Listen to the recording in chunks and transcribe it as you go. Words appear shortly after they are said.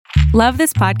Love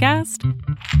this podcast?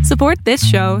 Support this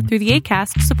show through the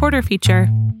Acast supporter feature.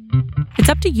 It's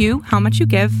up to you how much you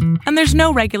give, and there's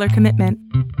no regular commitment.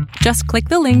 Just click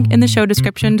the link in the show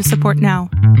description to support now.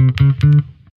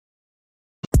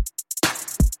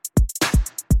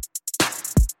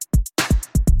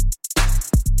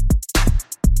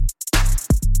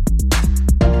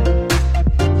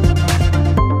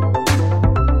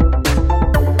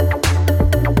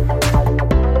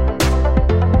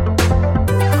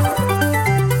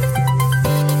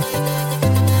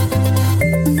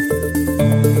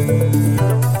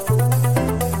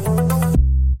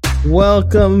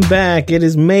 Welcome back. It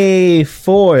is May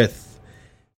 4th.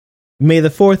 May the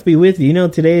 4th be with you. You know,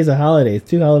 today is a holiday. It's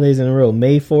 2 holidays in a row.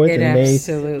 May 4th and May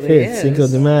 5th. Cinco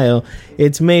de Mayo.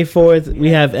 It's May 4th.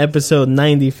 We have episode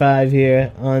 95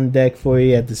 here on deck for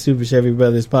you at the Super Chevy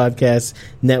Brothers Podcast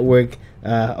Network,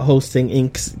 hosting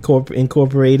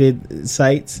incorporated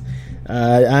sites.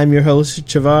 I'm your host,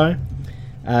 Chavar.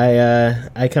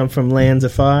 I come from lands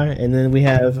afar, and then we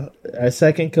have our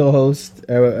second co-host,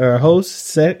 or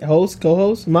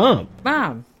co-host, Mom.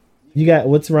 Mom. You got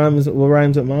what rhymes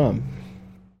with Mom?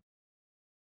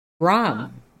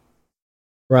 Rom.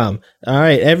 All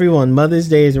right, everyone. Mother's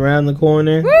Day is around the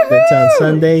corner. Woo-hoo! That's on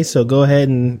Sunday, so go ahead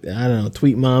and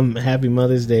tweet Mom Happy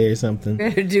Mother's Day or something.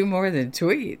 Better do more than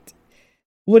tweet.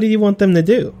 What do you want them to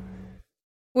do?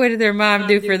 What did their mom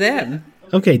do for them?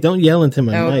 Okay, don't yell into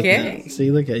my mic Okay. now.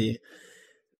 See, look at you.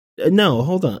 No,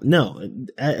 hold on. No,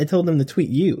 I told them to tweet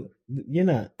you. You're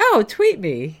not. Oh, tweet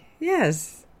me.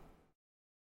 Yes.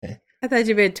 Okay. I thought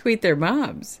you meant tweet their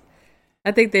moms.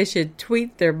 I think they should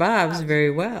tweet their moms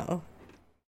very well.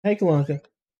 Hey, Kalanka.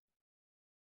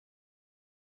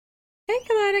 Hey,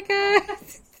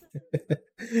 Kalonica.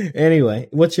 Anyway,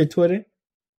 what's your Twitter?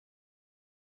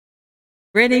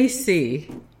 Rennie C.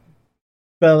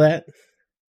 Spell that.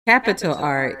 Capital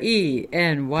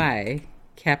R-E-N-Y.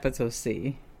 Capital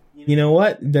C. You know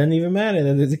what? Doesn't even matter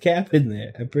that there's a cap in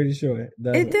there. I'm pretty sure it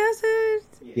doesn't. It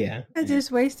doesn't? Yeah. I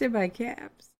just wasted my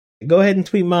caps. Go ahead and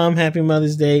tweet Mom Happy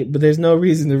Mother's Day, but there's no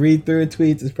reason to read through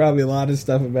tweets. There's probably a lot of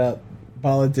stuff about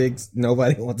politics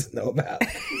nobody wants to know about,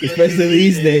 especially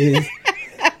these days.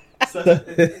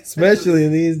 Especially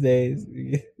these days.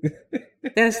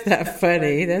 That's not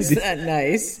funny. That's not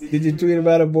nice. Did you tweet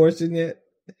about abortion yet?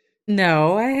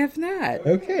 No, I have not.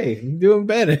 Okay, you're doing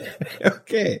better.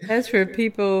 Okay. That's for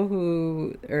people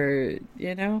who are,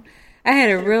 I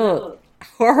had a real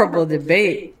horrible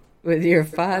debate with your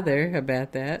father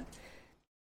about that.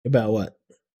 About what?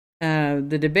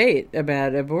 The debate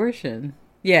about abortion.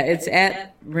 Yeah, it's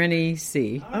at Rennie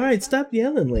C. All right, stop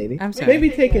yelling, lady. I'm sorry. Maybe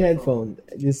take a headphone.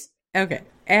 Okay,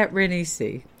 at Rennie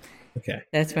C. Okay.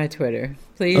 That's my Twitter.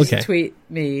 Please Okay. tweet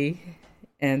me,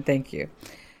 and thank you.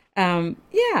 A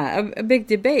big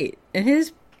debate. And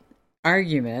his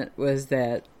argument was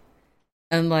that,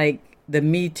 unlike the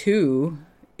Me Too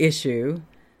issue,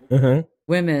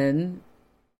 women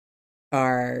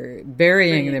are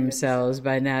burying themselves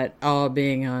by not all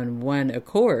being on one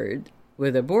accord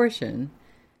with abortion.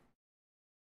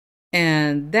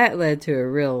 And that led to a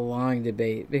real long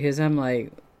debate because I'm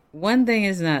like, one thing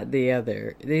is not the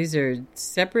other. These are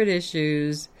separate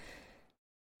issues.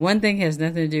 One thing has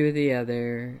nothing to do with the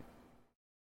other.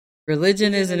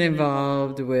 Religion isn't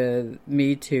involved with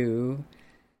Me Too.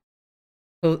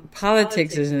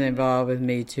 Politics isn't involved with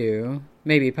Me Too.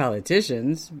 Maybe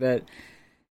politicians, but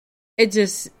I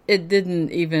just didn't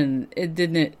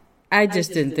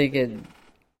think it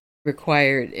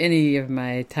required any of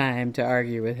my time to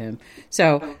argue with him.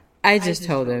 So I just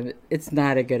told him it's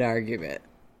not a good argument.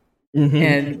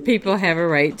 And people have a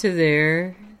right to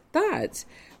their thoughts.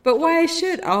 But why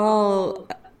should all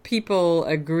people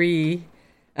agree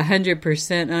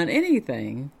 100% on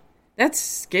anything? That's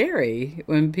scary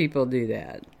when people do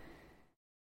that.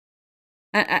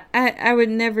 I would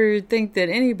never think that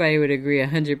anybody would agree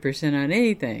 100% on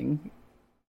anything.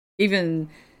 Even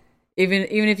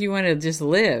if you want to just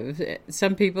live,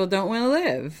 some people don't want to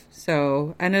live.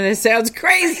 So I know that sounds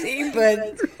crazy,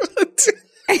 but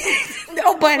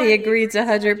nobody agrees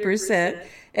 100%.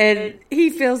 And he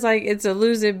feels like it's a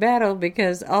losing battle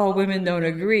because all women don't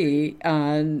agree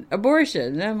on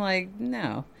abortion. And I'm like,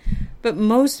 no. But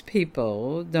most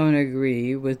people don't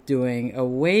agree with doing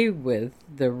away with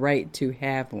the right to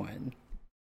have one.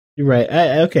 You're right.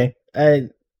 Okay.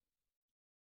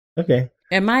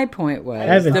 And my point was, I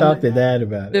haven't talked to Dad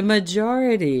about it. The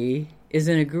majority is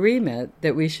in agreement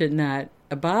that we should not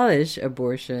abolish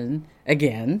abortion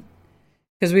again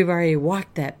because we've already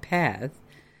walked that path.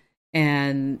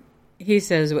 And he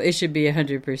says, well, it should be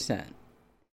 100%.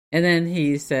 And then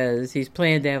he says he's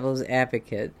playing devil's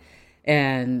advocate.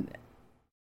 And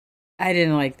I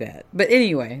didn't like that. But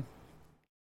anyway,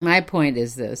 my point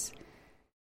is this.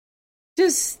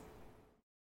 Just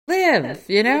live,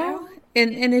 you know?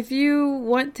 And if you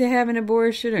want to have an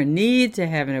abortion or need to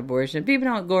have an abortion, people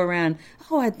don't go around,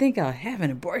 oh, I think I'll have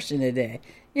an abortion today.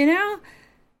 You know?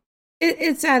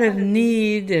 It's out of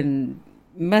need and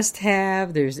must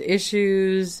have. There's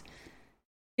issues.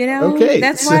 You know? Okay.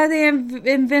 That's why they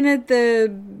invented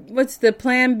what's the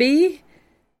Plan B?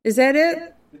 Is that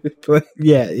it?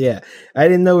 Yeah. I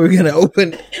didn't know we were going to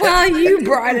open. Well, you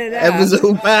brought it up.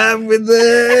 Episode 5 with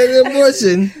the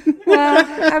abortion.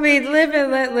 Well, I mean, live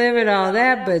and let live and all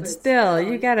that, but still,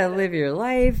 you got to live your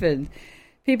life, and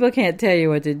people can't tell you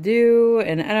what to do.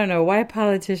 And I don't know why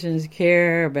politicians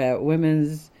care about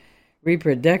women's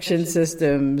reproduction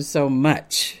systems so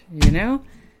much, you know?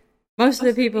 Most of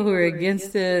the people who are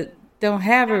against it don't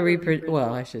have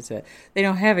they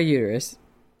don't have a uterus,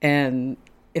 and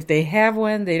if they have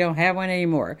one, they don't have one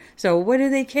anymore. So what do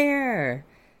they care?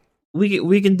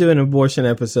 We can do an abortion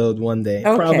episode one day.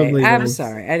 Okay, probably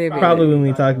sorry. I didn't probably when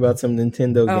we talk about some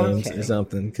Nintendo games or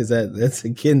something, because that's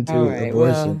akin to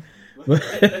abortion. Well,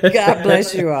 God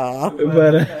bless you all.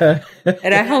 But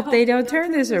and I hope they don't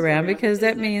turn this around, because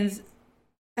that means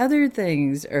other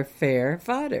things are fair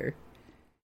fodder.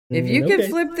 If you can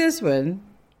flip this one,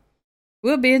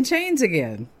 we'll be in chains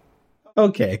again.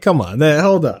 Okay, come on.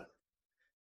 Hold on.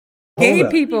 Gay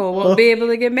people won't be able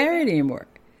to get married anymore.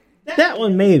 That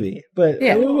one maybe, but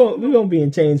we won't be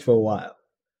in chains for a while.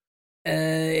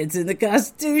 It's in the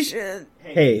Constitution.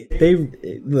 Hey,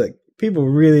 people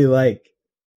really like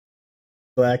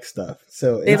black stuff,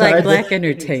 so they like black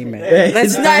entertainment.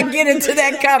 Let's not get into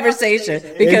that conversation,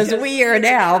 because we are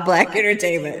now black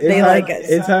entertainment. They like us.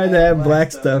 It's hard to have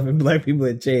black stuff and black people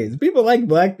in chains. People like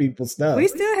black people stuff. We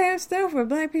still have stuff where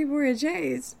black people are in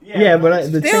chains. Yeah,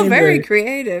 but the still very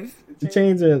creative. The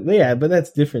chains are, but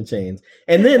that's different chains.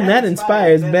 And then that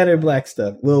inspires better black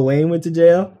stuff. Lil Wayne went to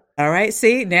jail. All right,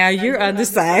 see, now you're on the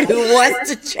side who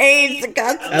wants to change the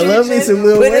Constitution. I love me some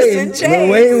Lil Wayne. Lil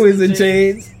Wayne was in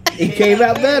chains. He came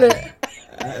out better.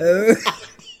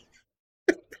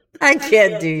 I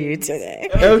can't do you today.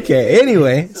 Okay,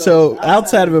 anyway, so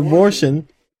outside of abortion,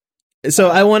 so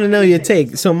I want to know your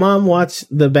take. So Mom watched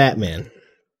the Batman.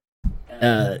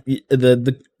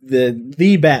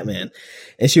 The Batman,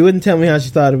 and she wouldn't tell me how she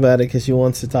thought about it because she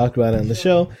wants to talk about it on the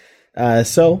show.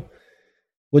 So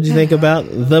what'd you think about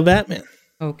the Batman?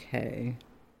 Okay,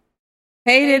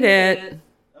 hated it.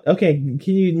 Okay,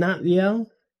 can you not yell?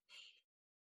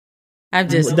 I'm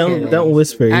just kidding. Don't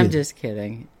whisper. I'm just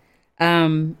kidding.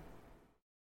 That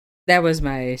was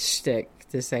my shtick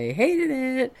to say hated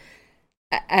it.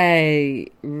 I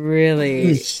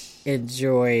really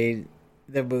enjoyed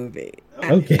the movie.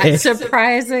 Okay.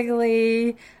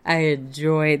 Surprisingly, I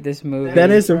enjoyed this movie. That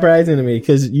is surprising to me,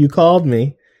 because you called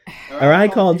me, or I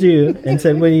called you and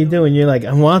said, "What are you doing?" You're like,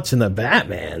 "I'm watching the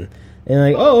Batman." And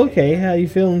like, "Oh, okay. How you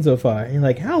feeling so far?" And you're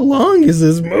like, "How long is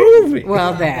this movie?"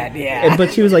 Well, yeah.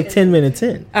 But she was like 10 minutes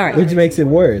in, all right, which makes it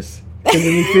worse. Because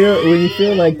when you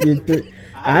feel like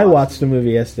I watched the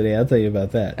movie yesterday. I'll tell you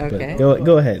about that. Okay. But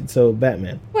go ahead. So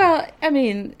Batman. Well, I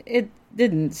mean, it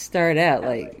didn't start out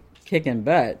like kicking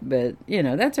butt, but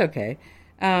that's okay.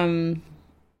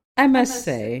 I must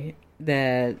say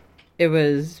that it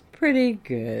was pretty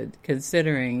good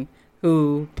considering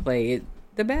who played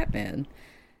the Batman.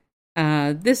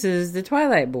 This is the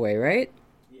Twilight Boy, right?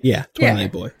 Yeah,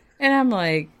 Twilight Boy. And I'm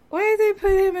like, why did they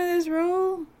put him in this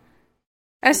role?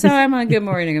 I saw him on Good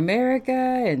Morning America,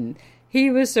 and he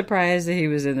was surprised that he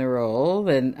was in the role.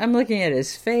 And I'm looking at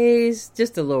his face,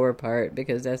 just the lower part,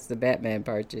 because that's the Batman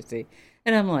part, you see.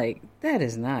 And I'm like, that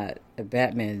is not a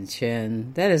Batman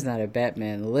chin. That is not a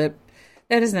Batman lip.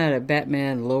 That is not a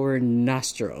Batman lower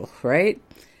nostril, right?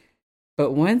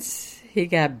 But once he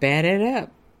got batted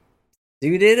up,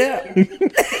 suited up,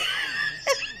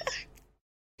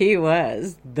 he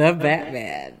was the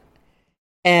Batman.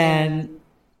 And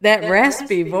that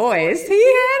raspy voice, he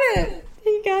had it.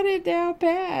 He got it down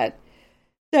pat.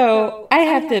 So I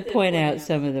have to point out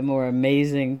some of the more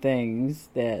amazing things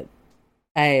that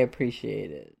I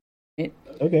appreciated.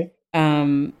 Okay.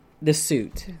 The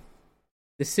suit.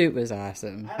 The suit was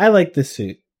awesome. I like the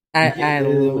suit. I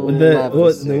love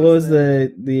the suit. What was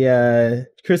the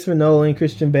Christopher Nolan,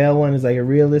 Christian Bale one is like a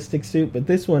realistic suit, but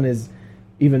this one is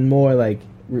even more like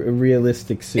a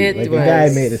realistic suit. A guy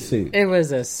made a suit. It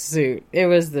was a suit. It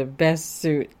was the best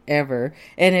suit ever,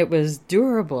 and it was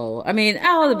durable. I mean,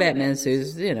 all the Batman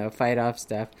suits, fight off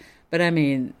stuff, but I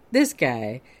mean, this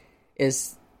guy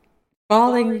is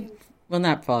falling. Well,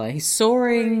 not falling. He's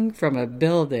soaring from a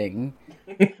building.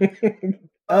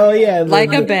 Oh yeah,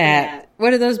 like a bat.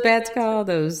 What are those bats called?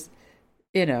 Those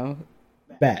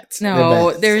Bats.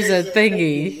 No, there's a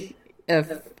thingy,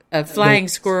 a flying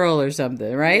squirrel or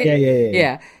something, right?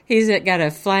 Yeah. He's got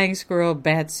a flying squirrel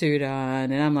bat suit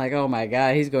on, and I'm like, oh my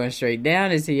God, he's going straight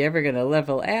down. Is he ever going to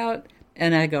level out?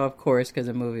 And I go, of course, because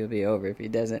the movie will be over if he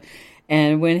doesn't.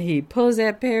 And when he pulls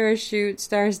that parachute,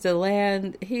 starts to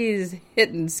land, he's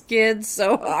hitting skids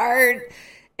so hard.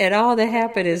 And all that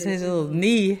happened is his little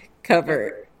knee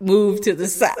cover moved to the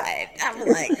side. I'm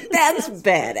like, that's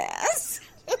badass.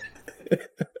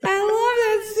 I love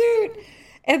that suit.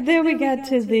 And then we got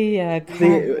to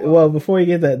the before you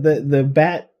get that, the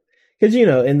bat, because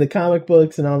in the comic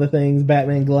books and all the things,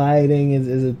 Batman gliding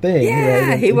is a thing. Yeah,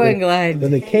 right? He wasn't gliding.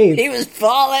 But the cape, he was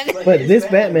falling. But this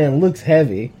Batman looks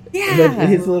heavy. Yeah, but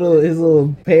his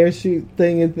little parachute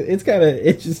thing, it's kind of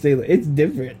interesting. It's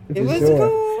different. It was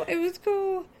cool. It was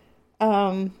cool.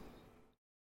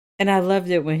 And I loved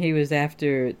it when he was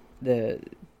after the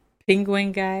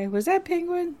Penguin guy. Was that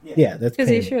Penguin? Yeah, that's because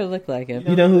he sure looked like him.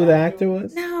 You know who the actor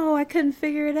was? No, I couldn't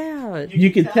figure it out. You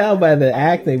could tell by the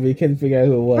acting, but you couldn't figure out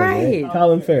who it was. Right?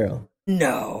 Colin Farrell.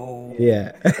 No.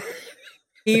 Yeah.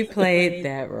 He played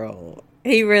that role.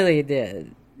 He really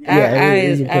did.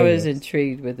 Yeah, I was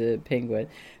intrigued with the Penguin,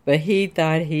 but he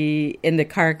thought in the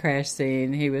car crash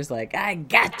scene, he was like, "I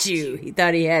got you." He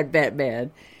thought he had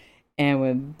Batman, and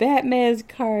when Batman's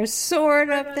car soared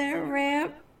up that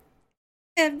ramp,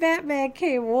 and Batman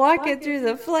came walking through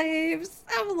the flames,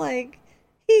 I'm like,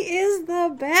 he is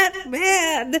the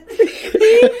Batman.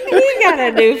 he got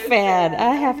a new fan,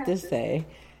 I have to say.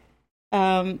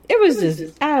 It was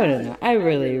just, I don't know. I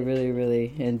really, really,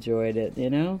 really enjoyed it,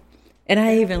 And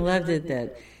I even loved it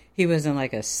that he wasn't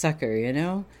like a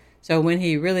sucker, So when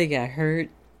he really got hurt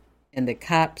and the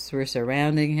cops were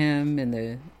surrounding him in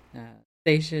the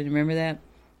station, remember that?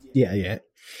 Yeah.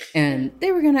 And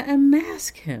they were going to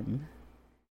unmask him.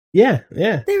 Yeah.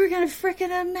 They were going to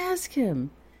freaking unmask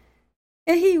him.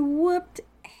 And he whooped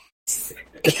ass.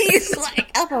 He's like,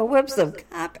 I'm going to whip some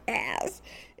cop ass.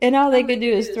 And all they could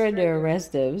do is threaten to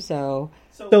arrest him, So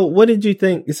what did you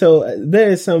think? So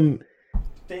there's some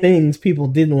things people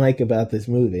didn't like about this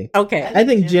movie. Okay. I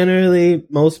think generally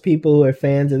most people who are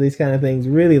fans of these kind of things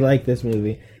really like this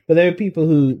movie. But there are people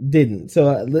who didn't.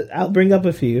 So I'll bring up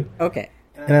a few. Okay.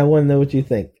 And I want to know what you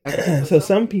think. Okay. So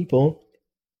some people...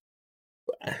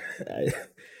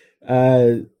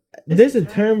 there's a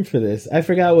term for this. I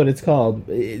forgot what it's called.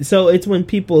 So it's when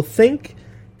people think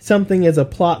something is a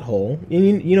plot hole.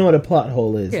 You know what a plot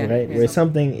hole is, right? Yeah. Where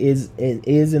something is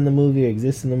in the movie or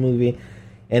exists in the movie,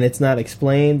 and it's not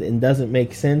explained and doesn't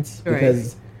make sense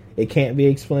because it can't be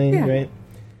explained, right?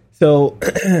 So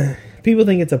people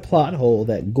think it's a plot hole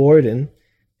that Gordon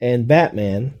and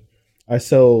Batman are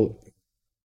so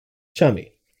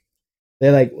chummy.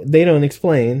 They're like, they don't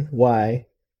explain why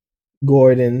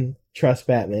Gordon trusts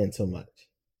Batman so much.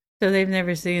 So they've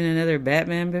never seen another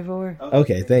Batman before?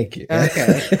 Okay, thank you.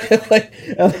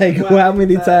 Okay. How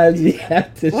many times do you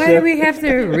have to Why do we have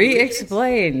to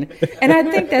re-explain? And I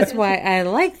think that's why I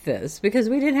like this, because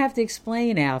we didn't have to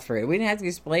explain Alfred. We didn't have to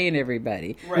explain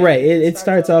everybody. Right. It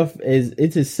starts off as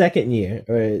it's his second year,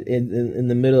 or in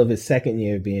the middle of his second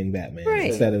year being Batman. Right.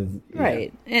 Instead of...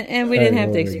 Right. And we didn't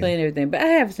have to explain everything. But I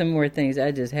have some more things I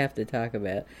just have to talk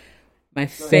about. My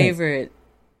favorite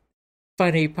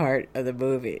funny part of the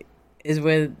movie is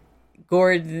when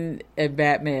Gordon and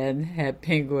Batman had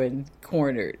Penguin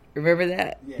cornered. Remember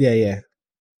that? Yeah.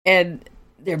 And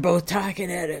they're both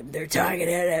talking at him. They're talking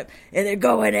at him. And they're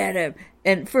going at him.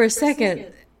 And for a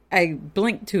second, I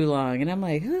blinked too long. And I'm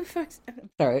like, who the fuck's... I'm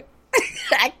sorry.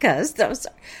 I cussed. I'm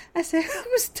sorry. I said,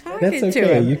 who was talking to him? That's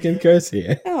okay. You can curse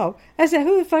here. Oh. I said,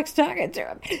 who the fuck's talking to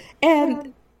him?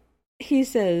 And he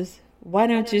says, why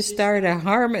don't you start a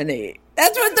harmony?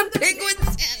 That's what the Penguin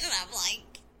said. And I'm like,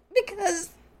 because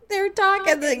they're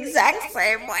talking the exact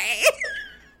same way.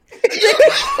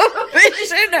 The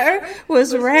commissioner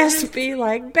was raspy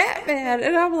like Batman.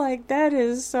 And I'm like, that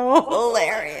is so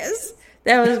hilarious.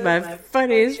 That was my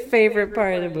funniest, favorite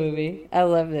part of the movie. I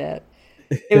love that.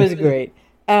 It was great.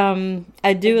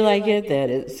 I do like it that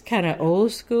it's kind of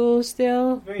old school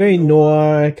still. Very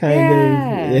noir kind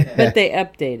of. Yeah. But they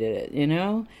updated it,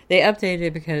 They updated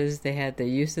it because they had the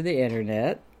use of the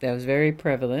internet. That was very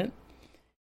prevalent.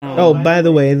 By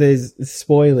the way, there's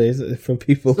spoilers from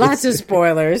people. Lots of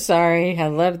spoilers. Sorry. I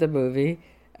love the movie.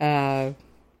 The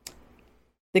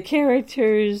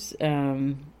characters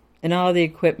and all the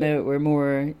equipment were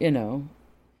more, kind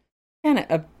of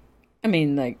up. I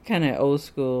mean, like, kind of old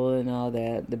school and all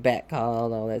that. The bat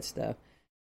call, all that stuff.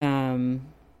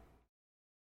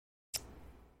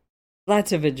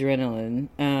 Lots of adrenaline.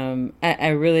 I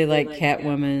really like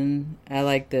Catwoman. I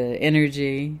like the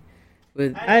energy.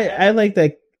 I like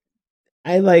that.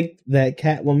 I like that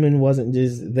Catwoman wasn't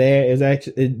just there. It was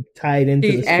actually tied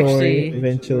into the story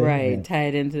eventually. Right, yeah.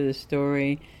 Tied into the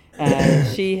story.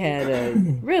 She had a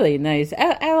really nice...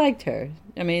 I liked her.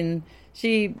 I mean,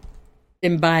 she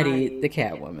embodied the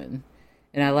Catwoman.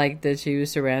 And I liked that she was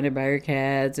surrounded by her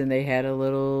cats, and they had a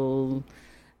little...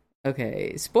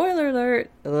 Okay, spoiler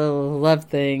alert, a little love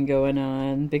thing going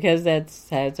on, because that's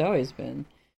how it's always been.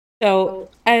 So,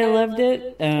 I loved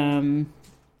it.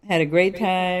 Had a great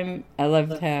time. I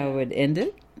loved how it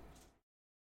ended.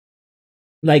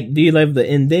 Like, do you love the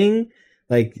ending?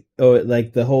 Like, or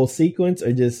like the whole sequence,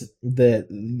 or just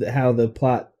how the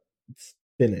plot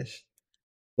finished?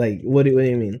 Like, what do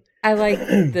you mean? I like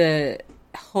the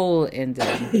whole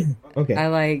ending. Okay. I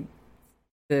like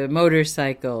the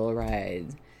motorcycle ride.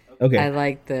 Okay. I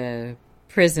like the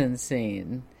prison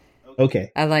scene.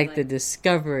 Okay. I like the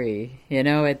discovery,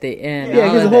 at the end. Yeah,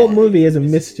 because the whole movie is a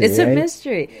mystery. It's right? a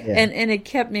mystery. Yeah. And it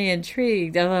kept me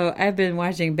intrigued, although I've been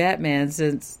watching Batman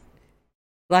since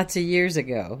lots of years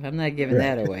ago. I'm not giving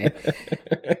that away.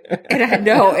 And I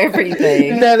know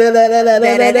everything.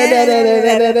 Batman!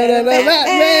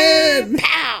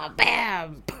 Pow!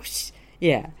 Bam! Poosh!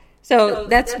 Yeah. So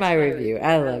that's my review.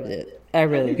 I loved it. I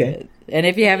really did. And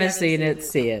if you haven't seen it,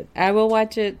 see it. I will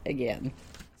watch it again.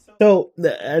 So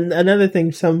another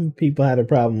thing some people had a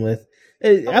problem with,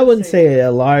 I wouldn't say a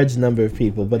large number of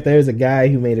people, but there's a guy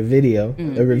who made a video,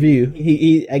 a review.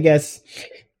 He I guess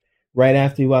right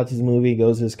after he watches the movie,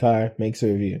 goes to his car, makes a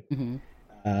review. Mm-hmm.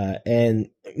 And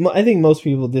I think most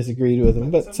people disagreed with him,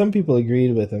 but some people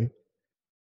agreed with him.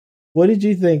 What did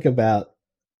you think about,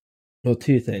 well,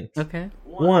 two things. Okay.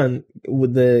 One,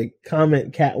 with the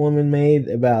comment Catwoman made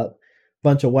about a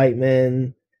bunch of white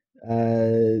men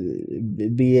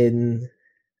being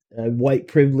white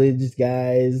privileged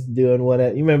guys doing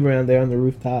whatever. You remember around there on the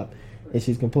rooftop and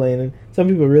she's complaining? Some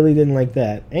people really didn't like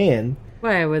that. And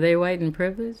why, were they white and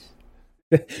privileged?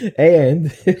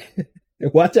 And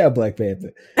watch out, Black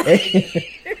Panther.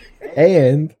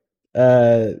 And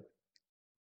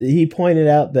he pointed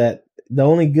out that the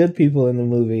only good people in the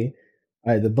movie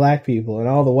are the black people, and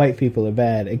all the white people are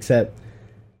bad except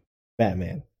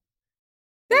Batman.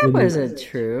 That wasn't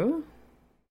true.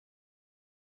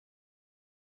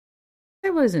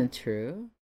 That wasn't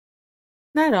true.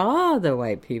 Not all the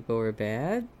white people were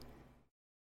bad.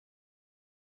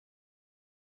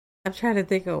 I'm trying to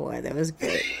think of one that was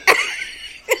good.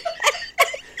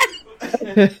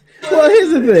 Well,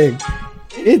 here's the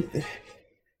thing.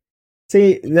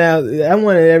 See, now, I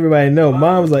wanted everybody to know.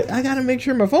 Mom's like, I gotta make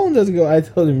sure my phone doesn't go. I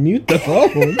told him, mute the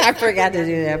phone. I forgot to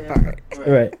do that part.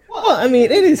 Right. Well, I mean,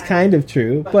 it is kind of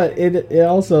true, but it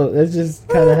also, it's just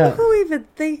kind of how... Who even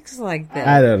thinks like that?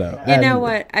 I don't know. You know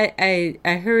what? I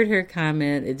heard her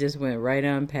comment. It just went right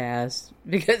on past,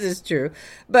 because it's true.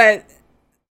 But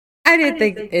I didn't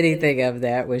think anything of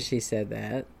that when she said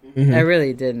that. Mm-hmm. I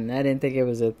really didn't. I didn't think it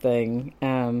was a thing.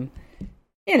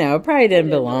 It probably didn't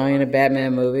belong in a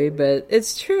Batman movie, but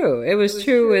it's true. It was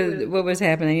true with what was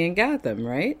happening in Gotham,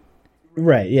 right?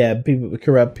 Right, yeah.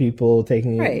 Corrupt people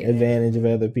taking advantage of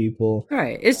other people.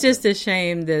 Right. It's just a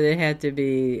shame that it had to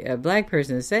be a black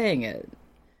person saying it.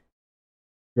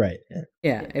 Right.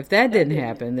 Yeah. If that didn't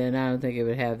happen, then I don't think it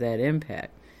would have that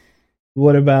impact.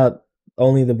 What about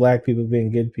only the black people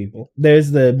being good people?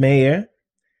 There's the mayor,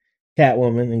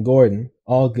 Catwoman, and Gordon,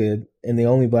 all good, and the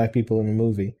only black people in the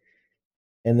movie.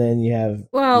 And then you have...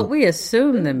 Well, we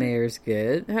assume the mayor's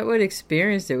good. What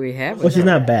experience did we have with her? She's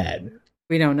not bad.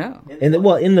 We don't know. In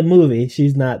the movie,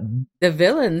 she's not... The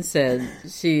villain said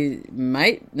she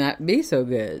might not be so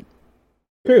good.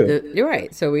 True. You're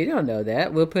right. So we don't know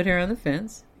that. We'll put her on the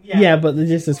fence. Yeah, but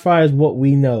just as far as what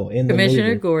we know in the movie...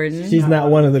 Commissioner Gordon. She's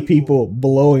not one of the people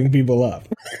blowing people up.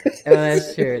 Oh,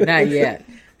 that's true. Not yet.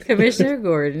 Commissioner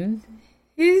Gordon,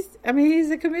 he's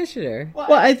the commissioner.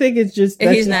 Well, I think it's just...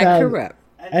 And he's not corrupt.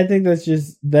 I think that's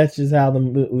just how the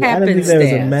movie... I don't think there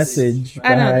was a message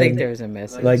behind, I don't think there was a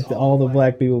message. Like all the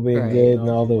black people being good and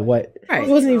all the white... Right. It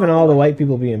wasn't even all the white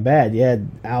people being bad. You had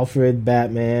Alfred,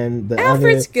 Batman...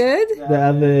 Alfred's good. The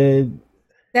other...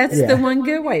 That's the one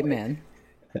good white man.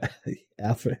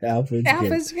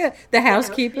 Alfred's good. The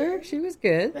housekeeper, she was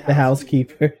good. The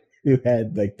housekeeper... who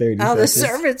had like 30 All seconds. The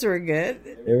servants were good.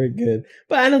 They were good.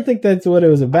 But I don't think that's what it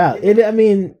was about.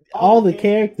 All the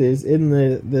characters in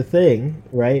the thing,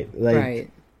 right? Like,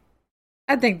 right.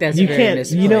 I think that's very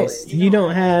misplaced. You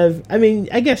don't have...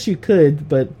 I guess you could,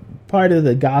 but part of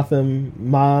the Gotham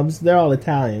mobs, they're all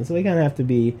Italian, so they kind of have to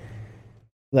be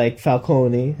like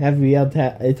Falcone, have to be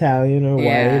Italian or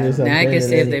white or something. Now I can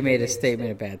see if they made a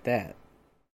statement about that.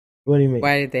 What do you mean?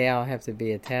 Why did they all have to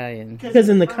be Italian? Because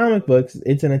in the comic books,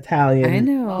 it's an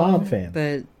Italian Bob family.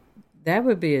 But that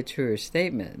would be a truer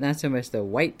statement. Not so much the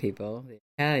white people, the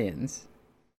Italians.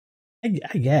 I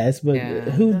guess, but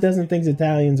who doesn't think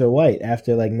Italians are white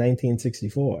after like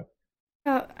 1964?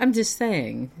 Well, I'm just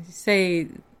saying. Say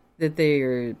that they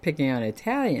are picking on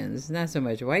Italians, not so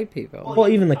much white people. Well,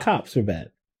 even the cops are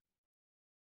bad.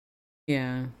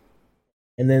 Yeah.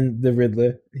 And then the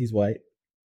Riddler, he's white.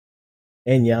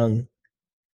 And young.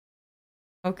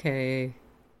 Okay.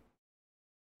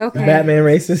 Batman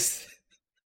racist?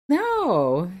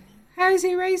 No. How is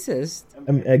he racist?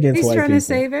 Against He's white trying people. to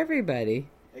save everybody.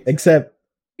 Except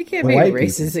he can't be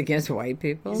racist against white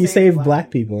people. He saved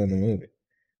black people in the movie.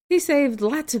 He saved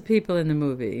lots of people in the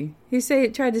movie. He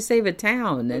tried to save a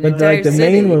town. But like the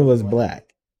main one was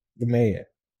black. The mayor.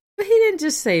 But he didn't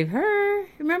just save her.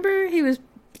 Remember? He was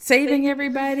saving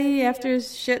everybody after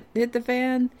shit hit the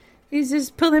fan. He's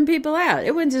just pulling people out.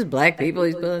 It wasn't just black people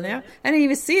he's pulling out. I didn't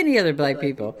even see any other black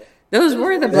people. Those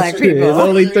were the black people. There's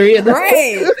only 3 of them.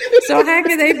 Right. So how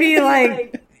could they be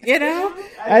like,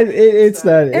 it's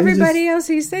not. Everybody else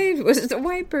he saved was just a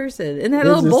white person. And that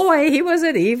little boy, he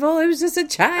wasn't evil. It was just a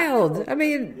child. I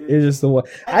mean. It's just the one.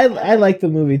 I like the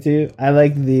movie too. I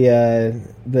like the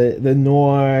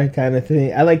noir kind of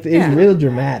thing. I like it's real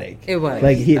dramatic. It was.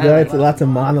 Like there are lots of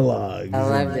monologues. I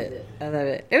loved it.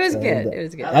 It was good. It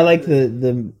was good. I like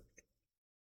the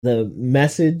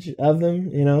message of them,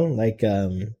 like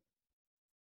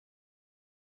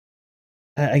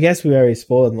I guess we already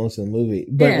spoiled most of the movie,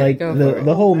 but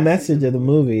the whole message of the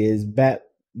movie is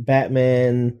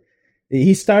Batman.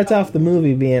 He starts off the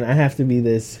movie being, I have to be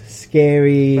this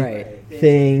scary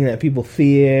thing that people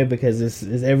fear because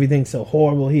everything's so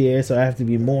horrible here, so I have to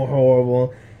be more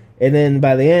horrible. And then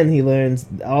by the end, he learns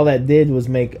all that did was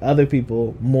make other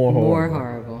people more horrible. More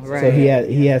horrible, right? So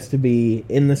he has to be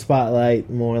in the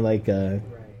spotlight, more like a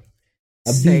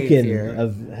beacon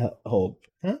of hope.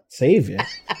 Huh? Savior.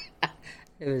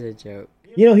 It was a joke.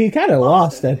 He kind of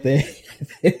lost that thing.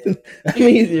 I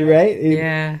mean, right?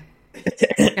 Yeah,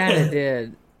 he kind of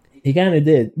did. He kind of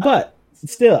did, but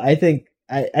still, I think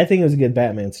it was a good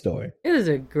Batman story. It was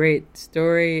a great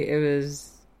story. It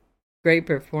was great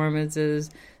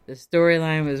performances. The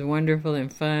storyline was wonderful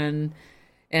and fun,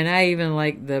 and I even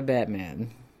liked the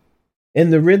Batman.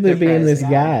 And the Riddler being this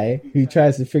guy who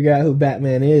tries to figure out who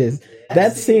Batman is.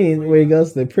 That scene where he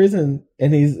goes to the prison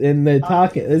and they're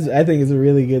talking, I think is a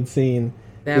really good scene.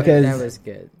 That was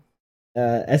good.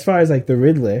 As far as like the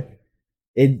Riddler,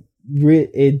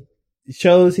 it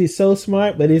shows he's so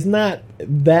smart, but he's not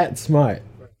that smart.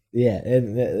 Yeah,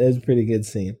 and that's a pretty good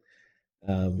scene.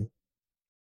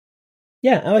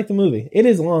 Yeah, I like the movie. It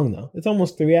is long though. It's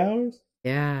almost 3 hours.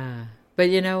 Yeah, but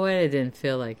you know what? It didn't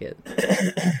feel like it.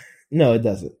 No, it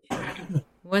doesn't.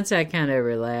 Once I kind of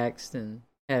relaxed and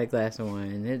had a glass of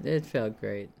wine, it felt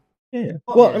great. Yeah.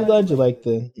 Well, I'm glad you liked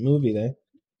the movie then.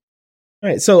 All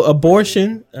right, so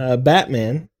abortion,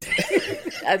 Batman.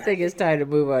 I think it's time to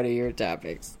move on to your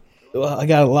topics. Well, I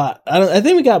got a lot. I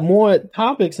think we got more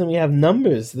topics than we have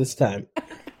numbers this time.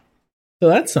 So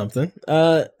that's something.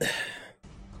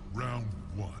 Round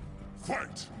 1,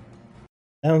 fight.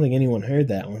 I don't think anyone heard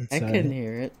that one. I couldn't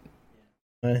hear it.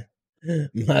 My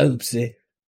oopsie.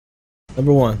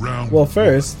 Number 1. Well,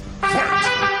 first,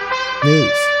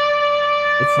 news.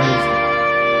 It's the news.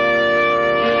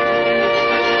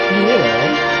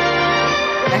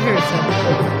 I heard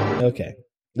something. Okay,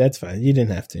 that's fine. You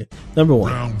didn't have to. Number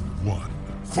 1. Round 1,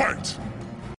 fight.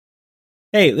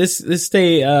 Hey, let's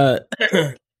stay.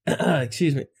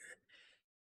 Excuse me.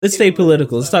 Let's stay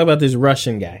political. Let's talk about this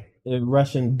Russian guy, the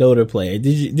Russian Dota player.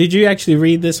 Did you actually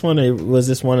read this one, or was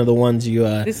this one of the ones you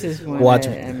This is one watch?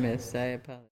 I missed. I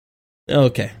apologize.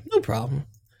 Okay, no problem.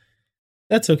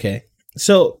 That's okay.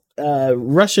 So,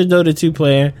 Russia Dota 2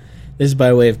 player. This is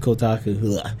by way of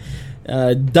Kotaku.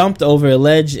 Dumped over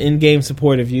alleged in-game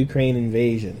support of Ukraine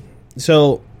invasion.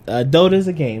 So, Dota is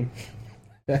a game.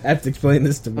 I have to explain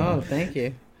this to Mom. Oh, thank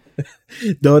you.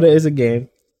 Dota is a game.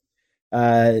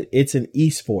 It's an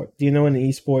esport. Do you know what an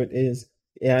esport is?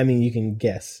 Yeah, I mean, you can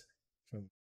guess.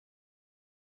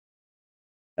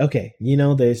 Okay,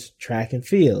 there's track and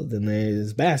field, and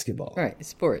there's basketball. Right,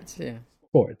 sports, yeah.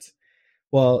 Sports.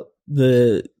 Well,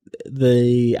 the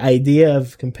idea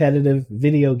of competitive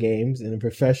video games in a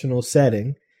professional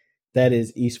setting, that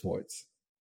is esports.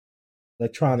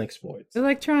 Electronic sports.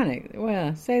 Electronic.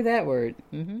 Well, say that word.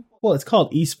 Mm-hmm. Well, it's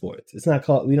called esports. It's not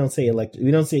called. We don't say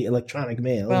electronic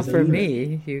mail. Well, for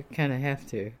me, you kind of have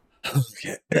to.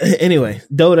 Okay. Anyway,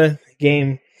 Dota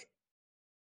game,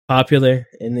 popular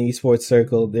in the esports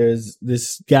circle. There's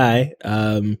this guy,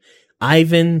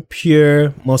 Ivan Pure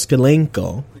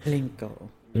Moskalenko.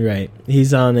 Right.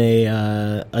 He's on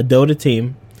a Dota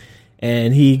team,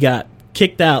 and he got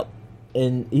kicked out,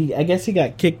 and I guess he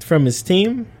got kicked from his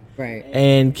team. Right.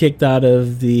 And kicked out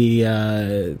of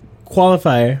the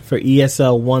qualifier for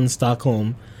ESL 1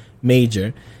 Stockholm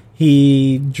Major.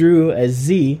 He drew a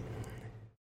Z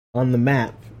on the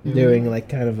map during like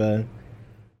kind of an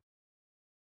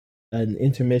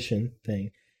intermission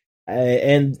thing.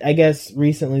 And I guess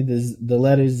recently the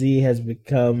letter Z has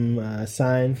become a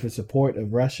sign for support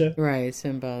of Russia. Right,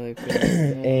 symbolic.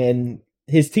 And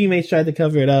his teammates tried to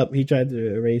cover it up. He tried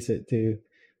to erase it too,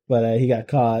 but he got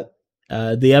caught.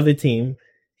 The other team,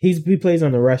 he plays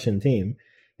on the Russian team,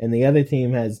 and the other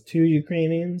team has 2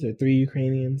 Ukrainians or 3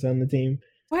 Ukrainians on the team.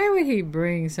 Why would he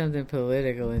bring something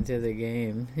political into the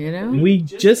game, you know? We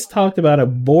just talked about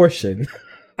abortion.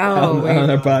 On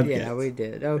our podcast. Yeah, we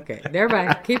did. Okay. Never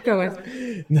mind. Keep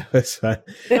going. No, it's fine.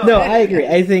 No, I agree.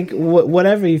 I think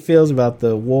whatever he feels about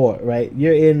the war, right?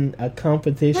 You're in a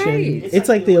competition. Right. It's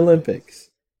like the Olympics,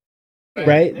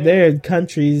 right? There are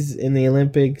countries in the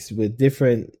Olympics with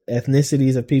different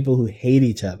ethnicities of people who hate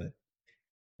each other,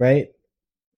 right?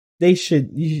 They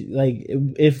should, like,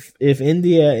 if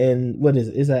India and, what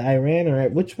is that, Iran or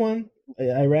which one?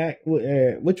 Iraq?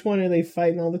 Which one are they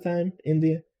fighting all the time?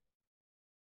 India?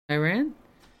 Iran?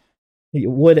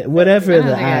 Whatever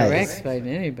the eyes. Iraq's fighting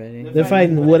anybody. They're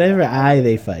fighting whatever eye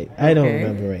they fight. I don't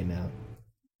remember right now.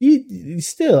 You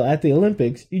still at the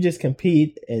Olympics, you just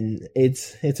compete, and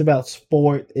it's about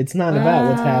sport. It's not about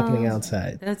what's happening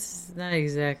outside. That's not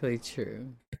exactly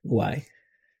true. Why?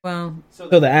 Well, so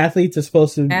the athletes are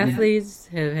supposed to. Athletes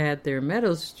have had their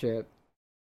medals stripped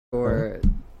for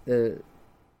the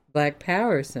Black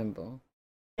Power symbol.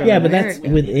 Yeah, but that's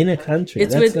within a country.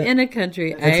 It's within a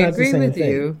country. I agree with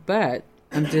you, but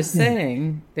I'm just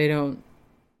saying they don't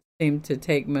seem to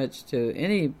take much to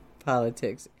any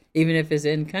politics, even if it's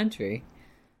in country.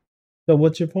 So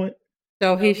what's your point?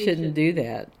 So he shouldn't do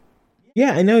that.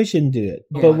 Yeah, I know he shouldn't do it,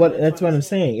 but that's what I'm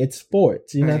saying. It's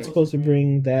sports. You're not supposed to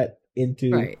bring that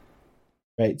into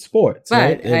sports.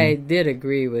 But right? I did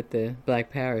agree with the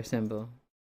Black Power symbol.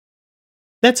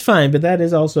 That's fine, but that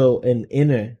is also an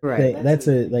inner thing. That's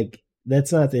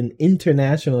not an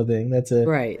international thing. That's a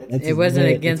it wasn't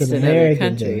against another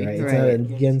country. Thing, right? It's not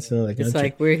against another country. It's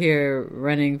like we're here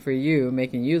running for you,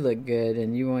 making you look good,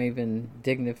 and you won't even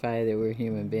dignify that we're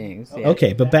human beings. Yeah.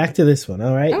 Okay, but back to this one.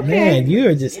 All right, man, you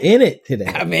are just in it today.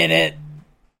 I'm in it.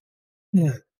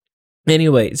 Yeah.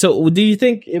 Anyway, so do you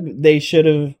think they should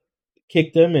have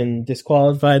kicked them and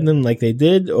disqualified them like they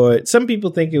did, or some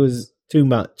people think it was too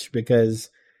much because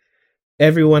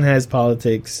everyone has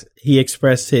politics. He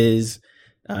expressed his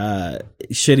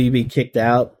should he be kicked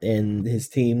out and his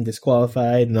team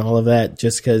disqualified and all of that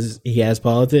just because he has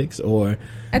politics, or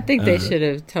I think they should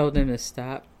have told him to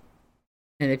stop,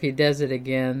 and if he does it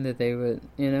again that they would,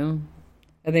 I think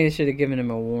they should have given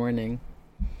him a warning,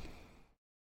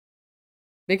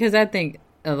 because I think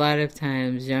a lot of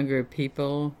times younger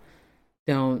people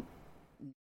don't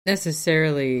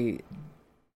necessarily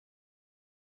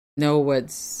know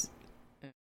what's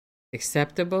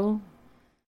acceptable,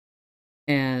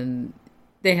 and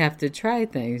they have to try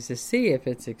things to see if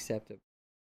it's acceptable.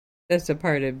 That's a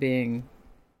part of make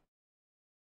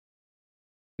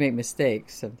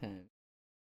mistakes sometimes.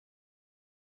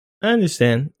 I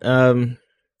understand.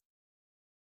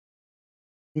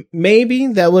 Maybe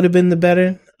that would have been the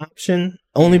better option,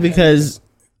 only because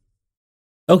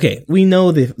we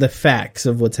know the facts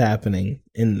of what's happening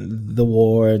in the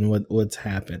war and what's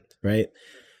happened, right?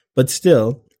 But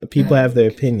still, people have their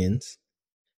opinions.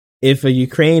 If a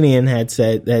Ukrainian had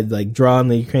drawn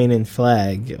the Ukrainian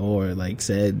flag, or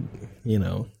said,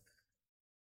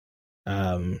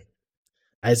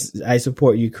 I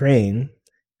support Ukraine,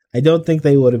 I don't think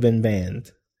they would have been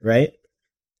banned, right?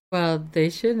 Well, they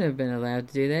shouldn't have been allowed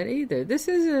to do that either. This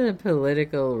isn't a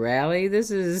political rally. This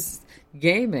is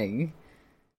gaming.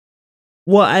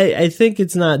 Well, I think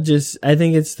it's not just. I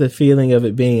think it's the feeling of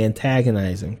it being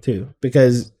antagonizing too,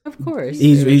 because of course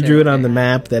he drew it on the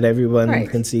map that everyone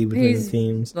can see between the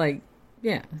teams.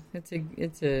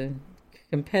 It's a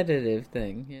competitive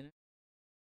thing,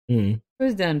 It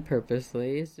was done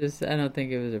purposely. It's just I don't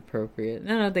think it was appropriate,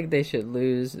 and I don't think they should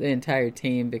lose the entire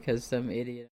team because some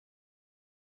idiot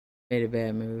made a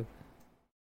bad move.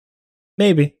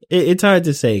 Maybe it's hard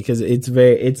to say because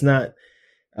it's not.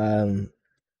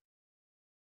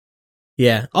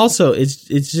 Yeah. Also, it's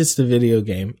just a video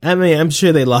game. I mean, I'm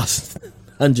sure they lost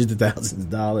hundreds of thousands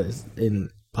of dollars in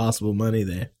possible money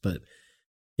there, but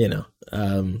it's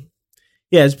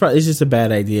just a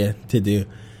bad idea to do.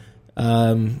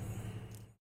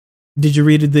 Did you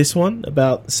read this one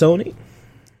about Sony?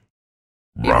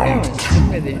 Round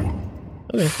two.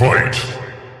 Okay. Fight.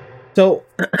 So,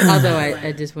 although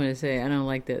I just want to say I don't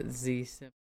like that Z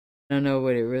symbol. I don't know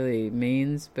what it really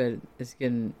means, but it's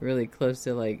getting really close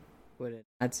to like what a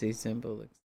Nazi symbol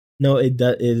looks like. No, it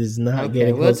does. It is not Okay,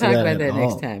 getting we'll close to talk that about that at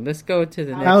next all. time. Let's go to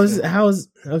the next one. How's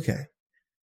okay?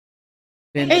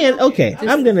 Bend And okay,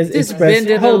 I'm gonna just express. bend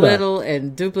it Hold a on. little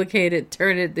and duplicate it,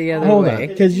 turn it the other Hold way. on,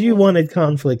 because you wanted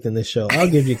conflict in this show. I'll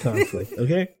give you conflict,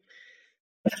 okay?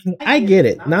 I get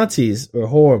it. Nazis are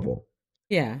horrible.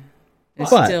 Yeah, they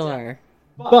But- still are.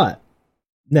 But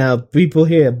now people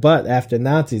hear "but" after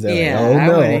Nazis. Are Yeah, like, oh I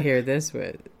no, want to hear this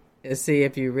one. See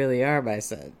if you really are my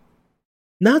son.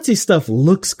 Nazi stuff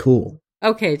looks cool.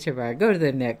 Okay, Chavar, go to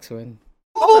the next one.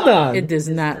 Hold on, It does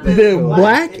not look the cool.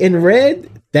 black and red.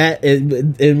 That is,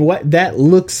 and what that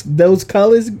looks, those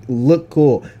colors look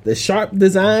cool. The sharp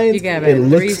designs, You got it about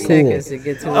 3 looks cool. seconds to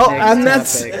get to the Oh, next I'm not.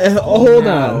 topic. Hold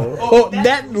No. on. Oh,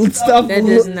 that stuff. That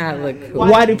does not look cool.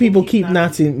 Why do people keep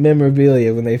Nazi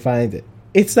memorabilia when they find it?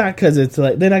 It's not because it's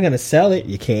like they're not going to sell it.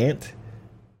 You can't.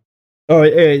 Or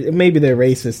maybe they're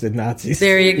racist and Nazis.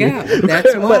 There you go.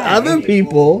 That's why. But other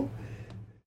people.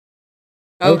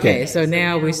 Okay, so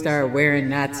now we start wearing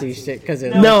Nazi shit because it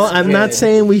No, looks I'm not good.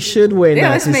 saying we should wear Yeah,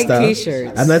 let's Nazi make stuff.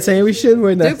 t-shirts. I'm not saying we should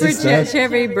wear Nazi Super stuff.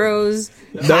 Chevy Bros.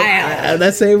 No, I'm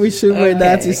not saying we should wear Okay.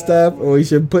 Nazi stuff or we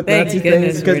should put Thank Nazi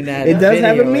goodness things we're because not it does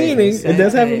have a videoing meaning. this. It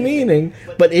does have a Okay. meaning.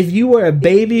 But if you were a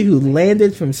baby who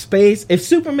landed from space, if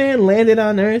Superman landed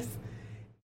on Earth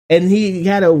and he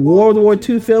had a World War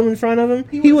II film in front of him,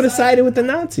 he would have sided with the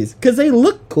Nazis because they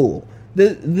look cool. They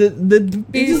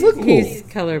just look cool. He's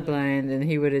colorblind and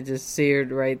he would have just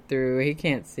seared right through. He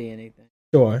can't see anything.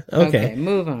 Sure. Okay.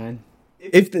 Move on.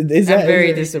 Is I'm that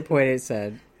very disappointed,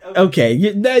 son. okay?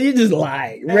 You just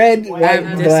lie. Red, white,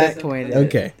 I'm black. disappointed.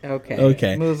 Okay. Okay.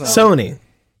 Okay. Move on. Sony.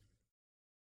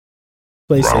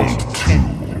 PlayStation.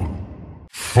 Round two.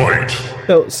 Fight.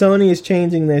 So Sony is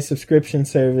changing their subscription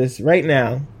service right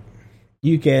now.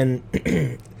 You can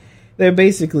they're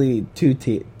basically three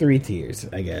tiers,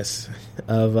 I guess,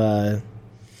 of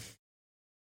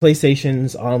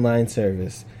PlayStation's online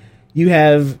service. You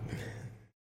have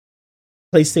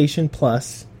PlayStation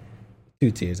Plus,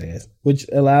 2 tiers, I guess, which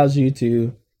allows you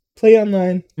to play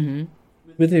online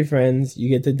with your friends. You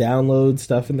get to download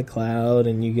stuff in the cloud,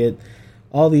 and you get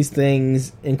all these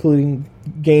things, including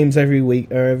games every week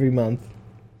or every month.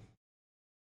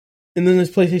 And then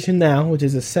there's PlayStation Now, which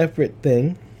is a separate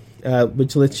thing,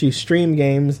 which lets you stream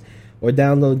games or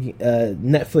download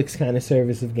Netflix kind of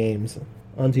service of games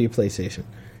onto your PlayStation.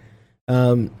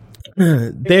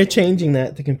 They're changing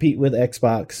that to compete with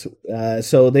Xbox.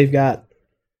 So they've got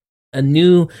a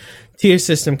new tier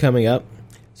system coming up.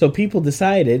 So people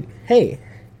decided, hey,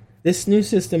 this new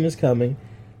system is coming.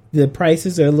 The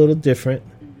prices are a little different,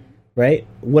 right?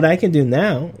 What I can do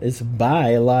now is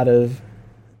buy a lot of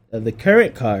the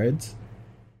current cards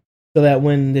so that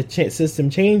when the system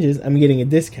changes, I'm getting a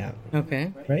discount.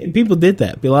 Okay. Right? And people did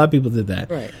that. A lot of people did that.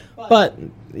 Right. But,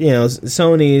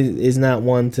 Sony is not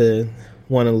one to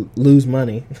want to lose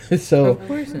money. So Of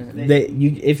course not.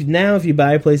 if you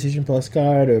buy a PlayStation Plus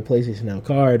card or a PlayStation Now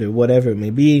card or whatever it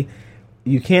may be,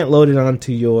 you can't load it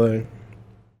onto your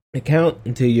account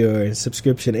until your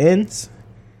subscription ends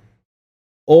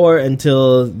or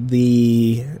until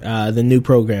the new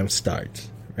program starts,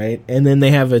 right? And then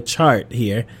they have a chart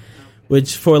here,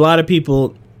 which for a lot of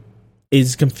people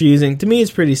is confusing. To me,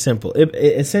 it's pretty simple.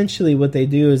 Essentially, what they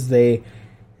do is they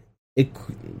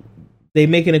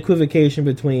make an equivocation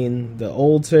between the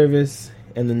old service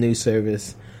and the new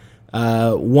service.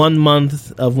 1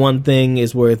 month of one thing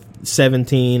is worth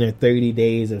 17 or 30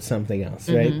 days of something else,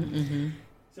 right?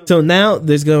 So now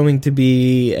there's going to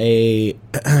be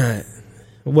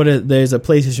there's a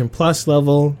PlayStation Plus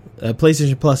level, a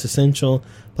PlayStation Plus Essential,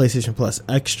 PlayStation Plus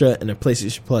Extra, and a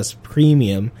PlayStation Plus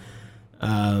Premium.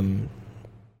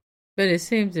 But it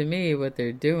seems to me what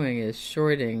they're doing is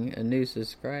shorting a new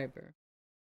subscriber.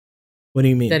 What do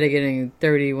you mean? Instead of getting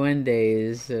 31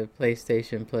 days of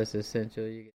PlayStation Plus Essential,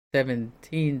 you get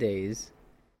 17 days.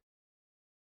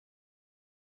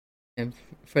 And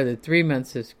for the 3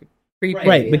 months of prepaid.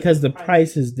 Right, because the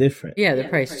price is different. Yeah, the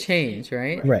price changed,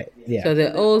 right? Right, yeah. So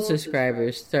the old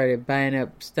subscribers started buying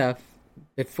up stuff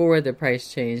before the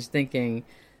price changed, thinking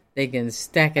they can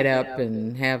stack it up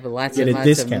and have lots Get and a lots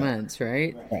discount. of months,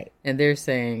 right? Right. And they're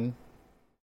saying,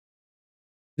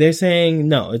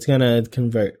 no, it's going to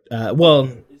convert.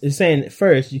 They're saying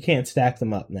first you can't stack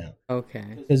them up now. okay.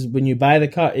 Because when you buy the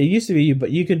card, it used to be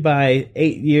you could buy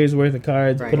 8 years worth of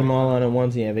cards, Right. put them all on at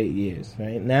once, and you have 8 years.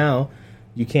 Right now,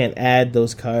 You can't add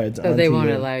those cards. So they won't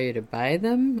allow you to buy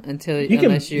them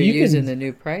unless you're using the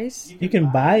new price? You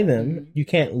can buy them. You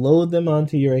can't load them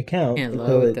onto your account. You can't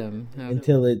load them.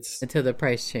 Until the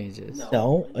price changes.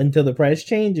 No, until the price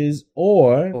changes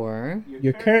or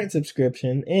your current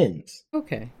subscription ends.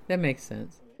 Okay, that makes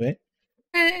sense. Okay.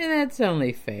 And that's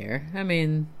only fair. I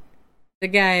mean, the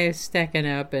guy is stacking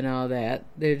up and all that.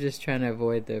 They're just trying to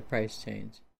avoid the price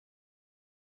change.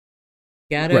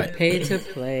 Gotta pay to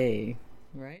play.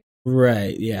 Right.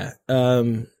 Right. Yeah.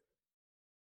 I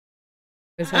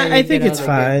think it's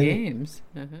fine. Games.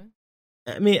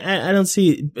 I mean, I don't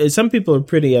see. Some people are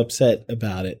pretty upset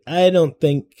about it. I don't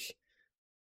think.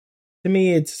 To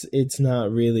me, it's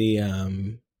not really.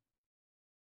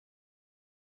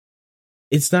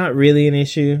 It's not really an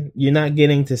issue. You're not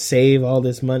getting to save all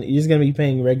this money. You're just going to be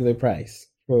paying regular price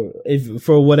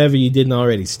for whatever you didn't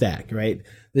already stack. Right.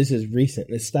 This is recent.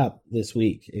 It stopped this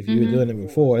week. If you were doing it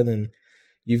before, then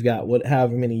you've got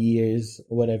however many years,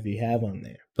 whatever you have on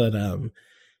there. But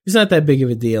it's not that big of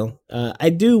a deal. I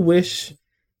do wish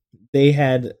they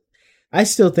had. I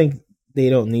still think they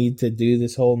don't need to do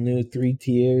this whole new 3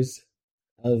 tiers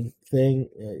of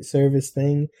service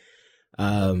thing.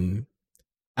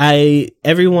 If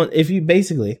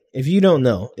you don't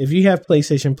know, if you have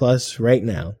PlayStation Plus right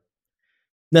now,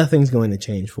 nothing's going to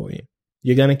change for you.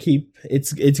 You're going to keep,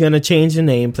 it's going to change the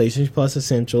name, PlayStation Plus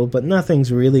Essential, but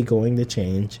nothing's really going to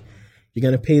change. You're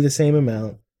going to pay the same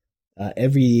amount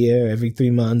every year, every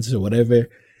 3 months, or whatever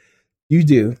you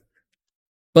do.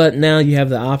 But now you have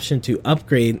the option to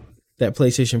upgrade that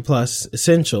PlayStation Plus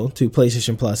Essential to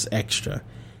PlayStation Plus Extra.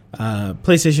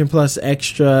 PlayStation Plus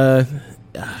Extra,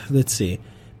 let's see.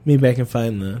 Maybe I can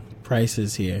find the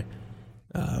prices here.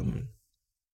 I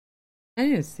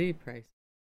didn't see prices.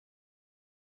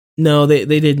 No, they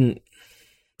didn't.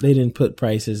 They didn't put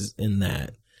prices in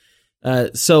that.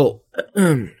 Well,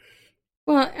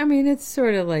 I mean, it's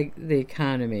sort of like the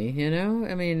economy, you know.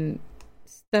 I mean,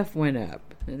 stuff went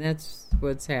up, and that's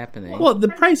what's happening. Well, the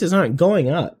prices aren't going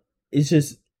up. It's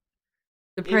just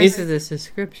the price of the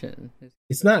subscription.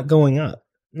 It's not going up.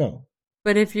 No.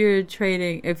 But if you're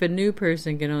trading, if a new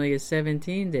person can only get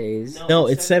 17 days. No,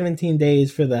 it's 17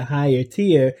 days for the higher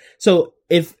tier. So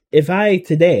if I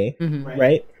today,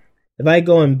 right? If I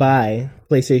go and buy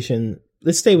PlayStation,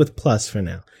 let's stay with Plus for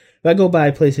now. If I go buy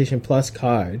a PlayStation Plus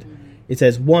card, it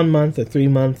says 1 month or 3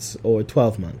 months or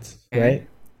 12 months, right?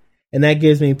 And that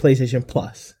gives me PlayStation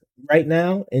Plus. Right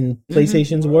now, in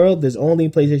PlayStation's world, there's only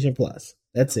PlayStation Plus.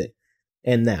 That's it.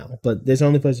 And now, but there's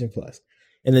only PlayStation Plus.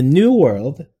 In the new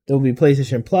world, there will be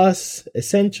PlayStation Plus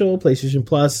Essential, PlayStation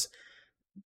Plus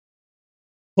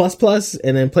Plus,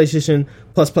 and then PlayStation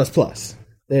Plus.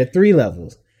 There are 3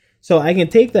 levels. So I can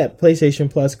take that PlayStation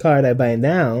Plus card I buy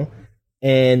now,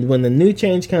 and when the new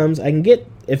change comes, I can get,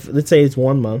 if let's say it's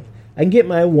 1 month, I can get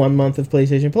my 1 month of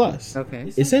PlayStation Plus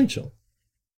Essential.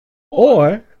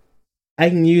 Or I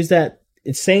can use that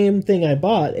same thing I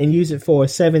bought and use it for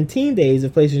 17 days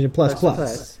of PlayStation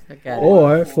Plus.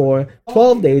 Or for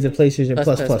 12 days of PlayStation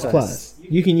Plus.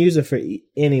 You can use it for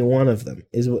any one of them.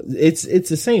 It's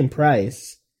the same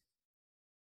price.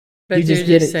 But you're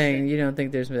just saying you don't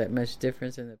think there's that much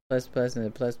difference in the Plus and the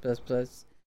Plus.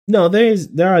 No,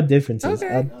 there are differences.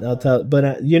 Okay. I'll tell,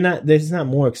 but you're not. It's not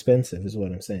more expensive, is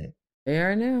what I'm saying. They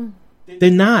are now. They're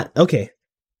not. Okay,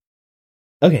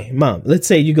 Mom. Let's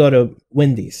say you go to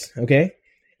Wendy's. Okay,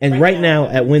 and right now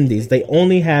at Wendy's they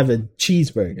only have a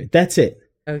cheeseburger. That's it.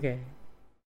 Okay.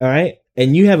 All right,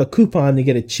 and you have a coupon to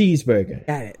get a cheeseburger.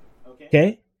 Got it.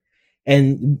 Okay.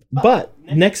 But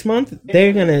next month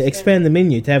they're gonna expand the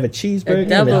menu to have a cheeseburger,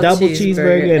 and a double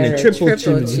cheeseburger, and a triple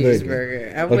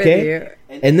cheeseburger. I'm with you.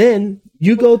 And then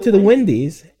you go to the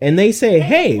Wendy's and they say,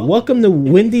 "Hey, welcome to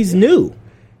Wendy's New.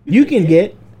 You can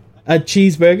get a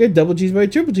cheeseburger, double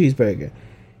cheeseburger, triple cheeseburger."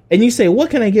 And you say,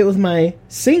 "What can I get with my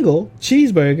single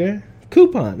cheeseburger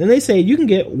coupon?" And they say, "You can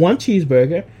get 1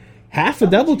 cheeseburger, half a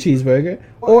double cheeseburger,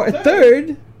 or a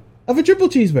third of a triple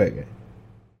cheeseburger."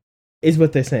 Is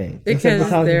what they're saying. Because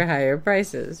they're higher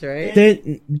prices,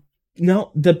 right?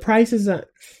 No, the prices are.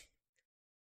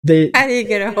 How do you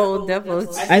get a whole double?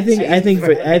 I think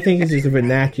it's just a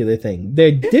vernacular thing.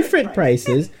 They're different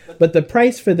prices, but the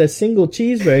price for the single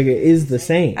cheeseburger is the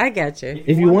same. I got you.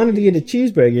 If you wanted to get a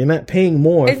cheeseburger, you're not paying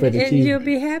more for the cheeseburger. And you'll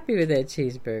be happy with that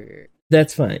cheeseburger.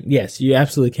 That's fine. Yes, you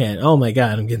absolutely can. Oh my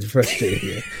God, I'm getting frustrated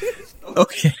here.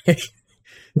 Okay.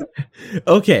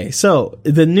 Okay, so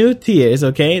the new tiers,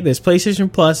 okay? There's PlayStation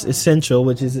Plus Essential,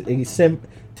 which is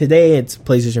today it's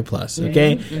PlayStation Plus,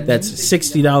 okay? That's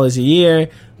 $60 a year,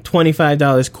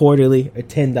 $25 quarterly, or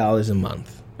 $10 a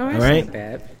month. Oh, that's all right? not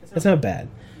bad. That's not bad.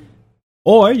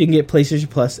 Or you can get PlayStation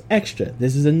Plus Extra.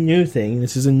 This is a new thing.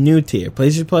 This is a new tier.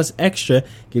 PlayStation Plus Extra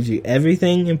gives you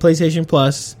everything in PlayStation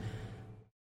Plus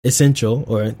Essential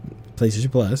or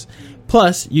PlayStation Plus.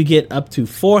 Plus, you get up to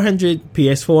 400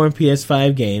 PS4 and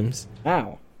PS5 games.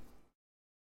 Wow.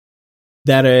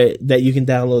 That you can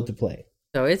download to play.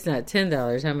 So it's not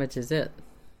 $10. How much is it?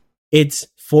 It's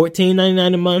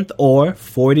 $14.99 a month, or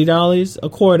 $40 a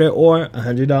quarter, or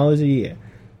 $100 a year.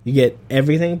 You get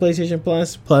everything in PlayStation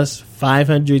Plus, plus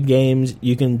 500 games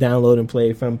you can download and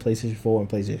play from PlayStation 4 and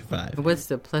PlayStation 5. What's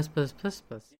the plus?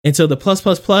 And so the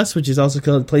plus, which is also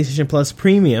called PlayStation Plus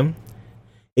Premium,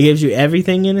 it gives you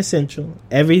everything in Essential,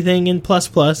 everything in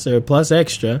plus or plus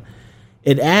extra.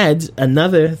 It adds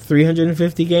another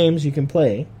 350 games you can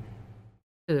play.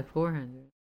 To the 400.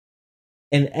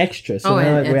 An extra. So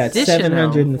now we're at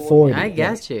 740. I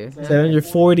got you.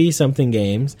 740 something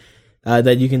games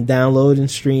that you can download and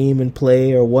stream and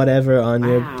play or whatever on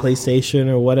your PlayStation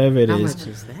or whatever it is. How much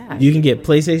is that? You can get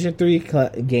PlayStation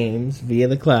 3 games via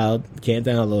the cloud. You can't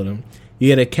download them. You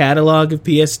get a catalog of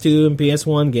PS2 and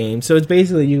PS1 games. So it's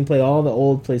basically you can play all the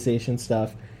old PlayStation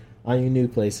stuff on your new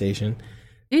PlayStation.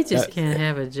 You just can't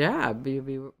have a job. You'll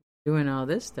be doing all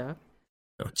this stuff.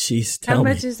 Oh, jeez. How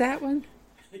much is that one?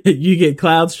 You get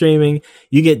cloud streaming.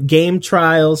 You get game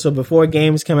trials. So before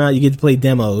games come out, you get to play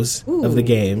demos of the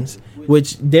games,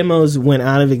 which demos went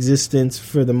out of existence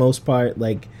for the most part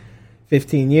like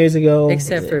 15 years ago.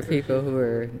 Except for people who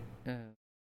are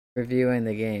reviewing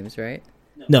the games, right?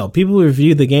 No, people who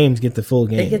review the games get the full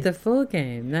game. They get the full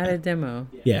game, not a demo.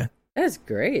 Yeah. That's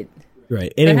great.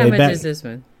 Right. Anyway, how much is this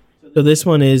one? So this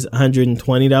one is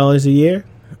 $120 a year,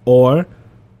 or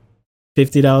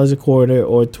 $50 a quarter,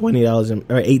 or $20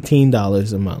 or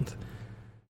 $18 a month.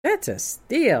 That's a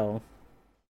steal.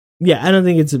 Yeah, I don't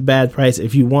think it's a bad price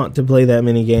if you want to play that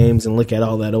many games and look at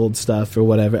all that old stuff or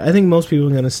whatever. I think most people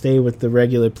are going to stay with the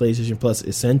regular PlayStation Plus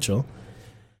Essential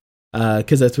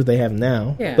because that's what they have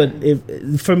now. Yeah.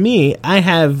 But for me, I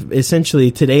have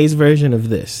essentially today's version of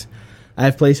this. I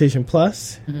have PlayStation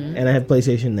Plus and I have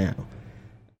PlayStation Now.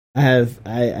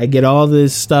 I get all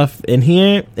this stuff in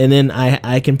here, and then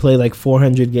I can play like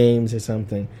 400 games or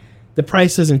something. The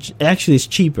price doesn't actually, it's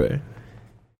cheaper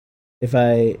if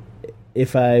I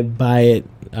buy it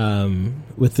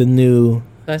with the new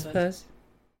plus.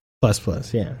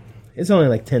 Yeah, it's only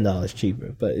like $10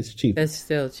 cheaper, but it's cheaper. That's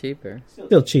still cheaper.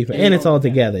 Still cheaper, and it's all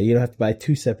together. You don't have to buy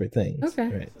two separate things. Okay,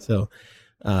 right? So,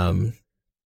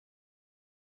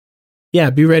 yeah,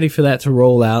 be ready for that to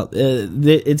roll out.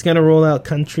 It's going to roll out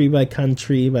country by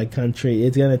country by country.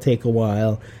 It's going to take a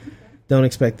while. Don't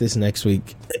expect this next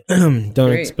week.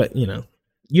 Don't expect,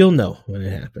 you'll know when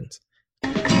it happens.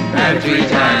 Add 3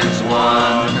 times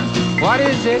 1. What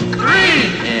is it? 3!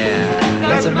 Yeah,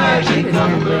 that's a magic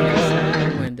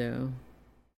number. Window.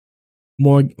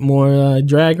 More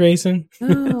drag racing?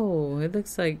 No, it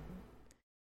looks like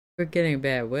we're getting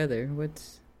bad weather.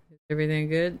 Is everything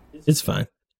good? It's fine.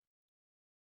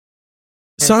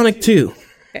 Sonic 2.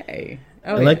 Okay.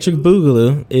 Electric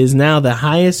Boogaloo is now the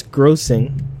highest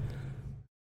grossing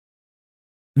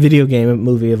video game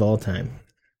movie of all time.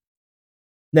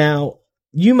 Now,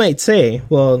 you might say,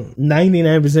 well,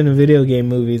 99% of video game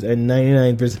movies are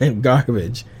 99%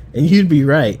 garbage, and you'd be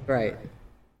right. Right.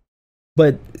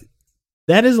 But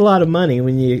that is a lot of money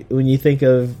when you think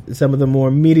of some of the more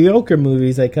mediocre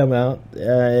movies that come out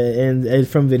and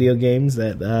from video games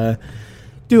that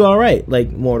do all right,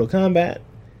 like Mortal Kombat,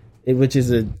 which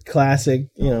is a classic.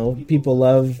 People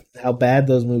love how bad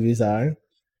those movies are.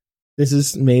 This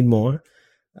has made more.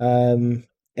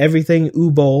 Everything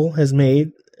Ubol has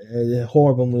made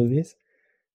horrible movies.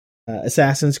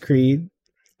 Assassin's Creed,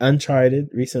 Uncharted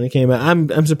recently came out.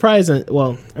 I'm surprised.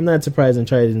 I'm not surprised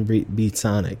Uncharted didn't beat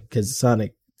Sonic because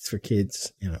Sonic is for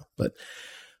kids, But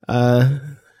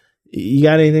you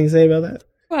got anything to say about that?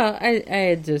 Well, I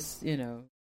had just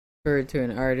referred to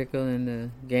an article in the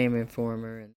Game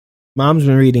Informer, and Mom's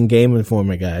been reading Game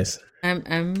Informer, guys.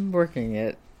 I'm working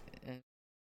it.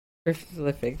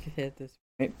 Prolific at this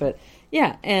point, but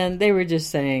yeah, and they were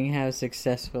just saying how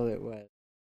successful it was.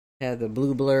 Had the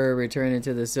blue blur return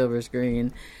into the silver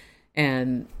screen,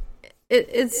 and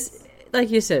it's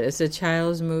like you said, it's a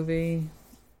child's movie,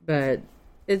 but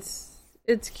it's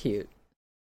cute.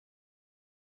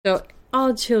 So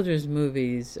all children's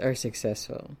movies are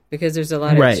successful because there's a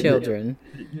lot of children.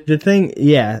 The thing,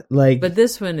 yeah, but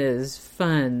this one is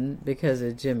fun because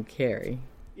of Jim Carrey.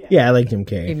 Yeah, I like Jim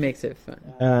Carrey. He makes it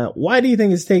fun. Why do you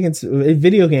think it's taken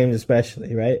video games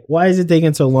especially, right? Why is it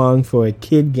taking so long for a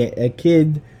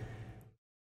kid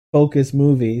focused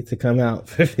movie to come out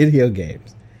for video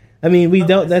games? I mean, we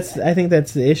don't. I think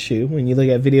that's the issue when you look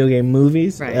at video game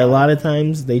movies. Right. A lot of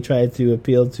times they try to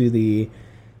appeal to the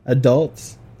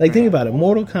adults. Like, think about it.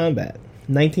 Mortal Kombat,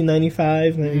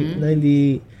 1995,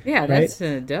 90. Yeah, that's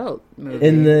an adult movie.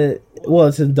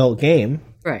 It's an adult game.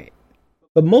 Right.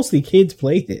 But mostly kids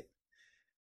played it.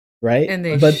 Right? And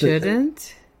they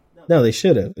shouldn't? No, they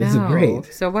should have. It's great.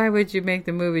 So why would you make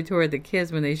the movie toward the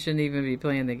kids when they shouldn't even be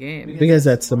playing the game? Because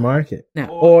that's the market.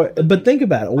 No. But think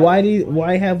about it.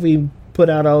 Why have we put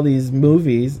out all these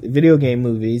movies, video game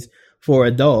movies, for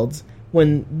adults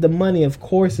when the money, of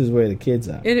course, is where the kids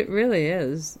are? It really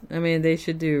is. I mean, they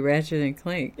should do Ratchet and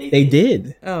Clank. They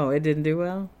did. Oh, it didn't do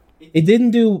well? It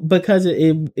didn't do because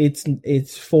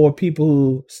it's for people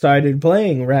who started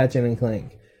playing Ratchet and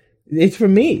Clank. It's for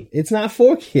me. It's not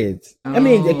for kids. I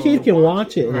mean, a kid can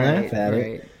watch it and laugh at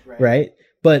it, right?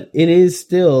 But it is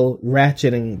still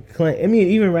Ratchet and Clank. I mean,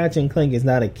 even Ratchet and Clank is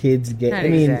not a kid's game. Not I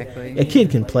mean, exactly. A kid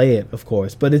can play it, of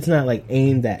course, but it's not like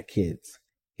aimed at kids.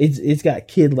 It's got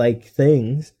kid-like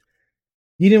things.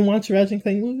 You didn't watch the Ratchet and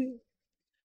Clank movie?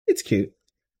 It's cute.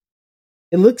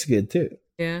 It looks good too.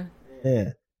 Yeah.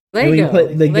 Yeah. Lego.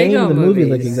 The game and the movie movies.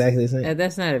 look exactly the same.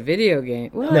 That's not a video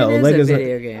game. Well, No, it is Lego's a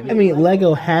video game. I mean,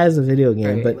 Lego has a video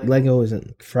game, Right. but Lego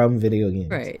isn't from video games.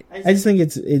 Right. I just think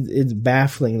it's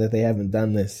baffling that they haven't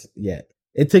done this yet.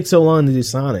 It took so long to do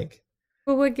Sonic.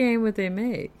 Well, what game would they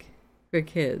make for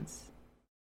kids?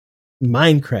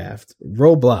 Minecraft,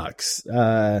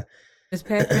 Roblox, Is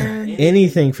Pac-Man?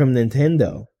 anything from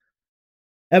Nintendo.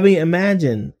 I mean,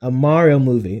 imagine a Mario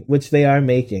movie, which they are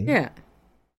making. Yeah.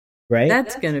 Right?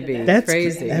 That's going to be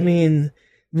crazy. I mean,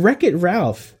 Wreck-It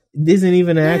Ralph isn't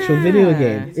even an actual video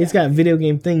game. It's got video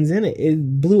game things in it.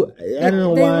 It blew. I don't know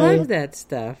why. They love that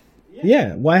stuff.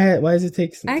 Yeah. Why does it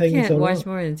take? I taking can't so watch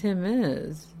long? more than 10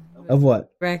 minutes. Of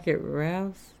what? Wreck-It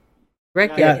Ralph.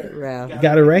 Wreck-It Ralph.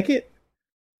 Gotta wreck it.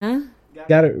 Huh?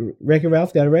 Gotta wreck it,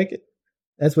 Ralph. Gotta wreck it.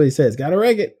 That's what he says. Gotta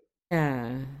wreck it.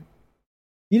 Yeah.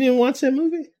 You didn't watch that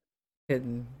movie?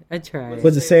 Couldn't. I tried.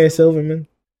 Was it Sarah Silverman?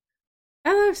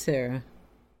 I love Sarah.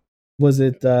 Was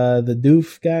it the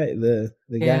doof guy? The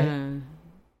guy? Yeah.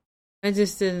 I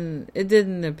just didn't. It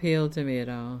didn't appeal to me at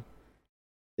all.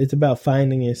 It's about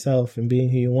finding yourself and being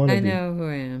who you want to be. I know who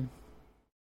I am.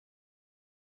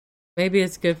 Maybe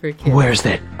it's good for kids. Where's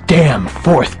that damn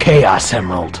fourth Chaos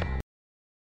Emerald?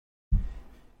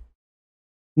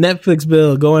 Netflix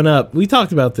bill going up. We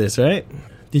talked about this, right?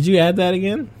 Did you add that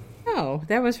again? No,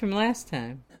 that was from last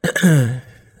time.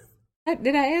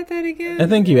 Did I add that again? I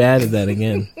think you added that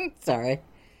again. Sorry.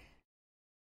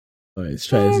 All right, let's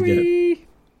try this again.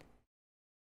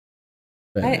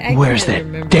 I Where's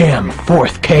that damn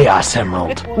fourth Chaos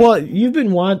Emerald? Well, you've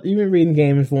been reading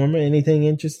Game Informer. Anything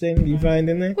interesting you find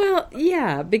in there? Well,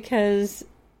 yeah, because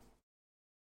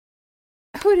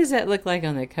who does that look like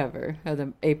on the cover of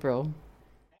the April?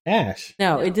 Ash.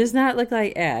 No, it does not look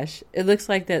like Ash. It looks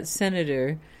like that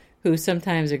senator who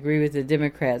sometimes agree with the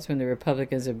Democrats when the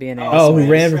Republicans are being asked. Oh, who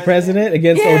ran for president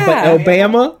against Yeah.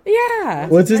 Obama? Yeah.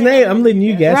 What's his name? I'm letting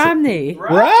you guess. Romney.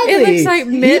 Romney. It looks like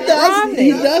Mitt Romney.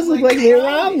 He does look like Mitt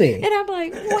Romney. And I'm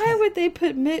like, why would they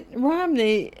put Mitt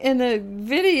Romney in a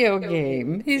video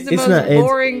game? He's the It's most not- it's-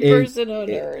 boring person on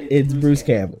earth. It's Bruce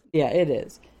Campbell. Yeah, it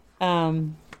is.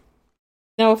 No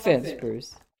offense,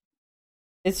 Bruce.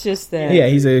 It's just that. Yeah,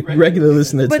 he's a regular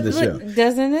listener but to the look, show.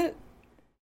 doesn't it?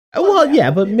 Well, yeah,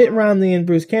 but Mitt Romney and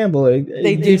Bruce Campbell are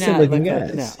They do decent not looking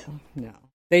look guys. like, no.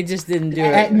 They just didn't do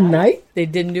At it. night? They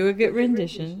didn't do a good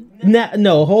rendition.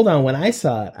 No, hold on. When I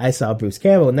saw it, I saw Bruce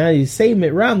Campbell. Now you say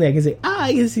Mitt Romney, I can say,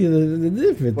 I can see the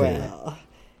difference there. Well,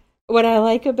 what I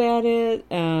like about it,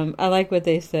 I like what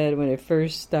they said when it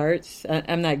first starts.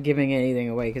 I'm not giving anything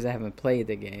away because I haven't played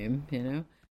the game, you know.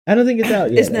 I don't think it's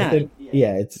out yet. It's not.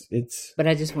 It's. But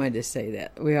I just wanted to say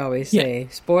that. We always say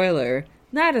spoiler.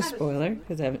 Not a spoiler,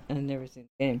 because I've never seen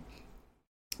the game.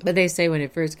 But they say when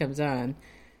it first comes on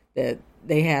that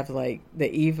they have, like, the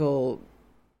evil,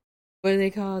 what are they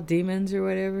called? Demons or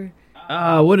whatever?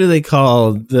 What are they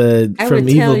called? I From would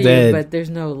Evil tell you, Dead. but there's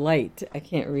no light. I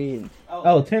can't read.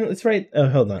 It's right. Oh,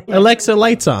 hold on. Alexa,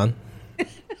 lights on.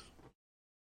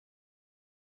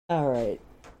 All right.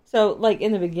 So, like,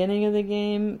 in the beginning of the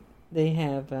game, they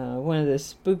have one of the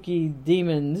spooky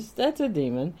demons. That's a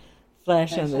demon.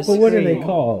 Flash on the But screen. what are they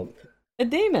called? A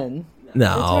demon.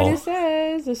 That's what No. it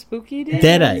says. A spooky demon.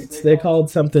 Deadites. They're called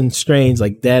something strange,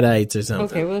 like Deadites or something.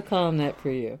 Okay, we'll call them that for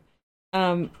you.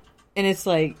 And it's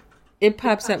like, it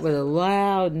pops up with a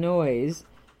loud noise,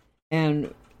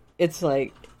 and it's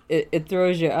like, it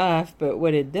throws you off, but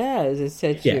what it does is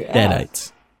sets you up.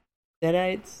 Deadites.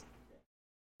 Deadites?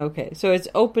 Okay, so it's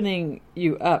opening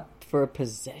you up for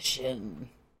possession.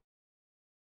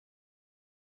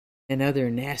 and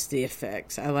other nasty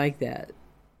effects. I like that.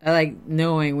 I like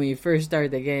knowing when you first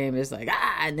start the game, it's like,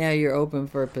 now you're open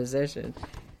for possession.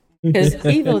 Because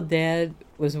Evil Dead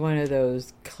was one of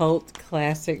those cult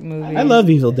classic movies. I love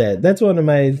Evil Dead. That's one of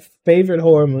my favorite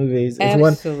horror movies. It's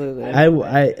Absolutely.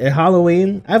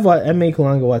 Halloween, I make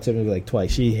Kalanga watch that movie like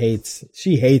twice. She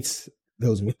hates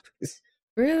those movies.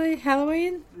 Really?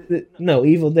 Halloween? No,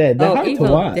 Evil Dead. They're hard Evil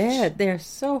to watch. Dead. They're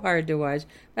so hard to watch.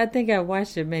 I think I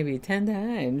watched it maybe 10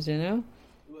 times, you know?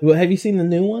 Well, have you seen the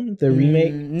new one? The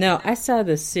remake? No, I saw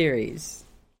the series.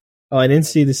 Oh, I didn't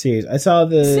see the series. I saw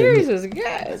the series was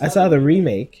good. I saw the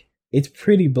remake. It's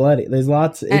pretty bloody. There's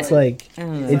lots. It's like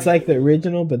the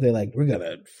original, but they're like,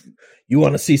 you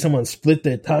want to see someone split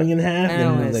their tongue in half?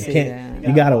 And they can't.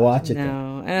 You gotta watch it.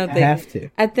 No, I don't think. I have to.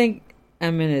 I think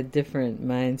I'm in a different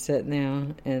mindset now,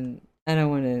 and I don't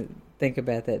want to think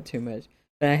about that too much.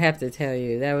 But I have to tell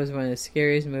you, that was one of the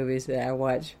scariest movies that I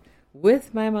watched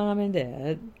with my mom and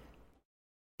dad.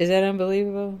 Is that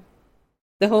unbelievable?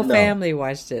 The whole family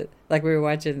watched it. Like we were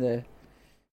watching the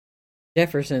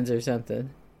Jeffersons or something.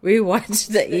 We watched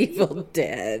The Evil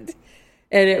Dead.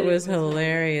 And it was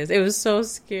hilarious. It was so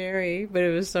scary, but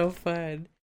it was so fun.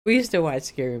 We used to watch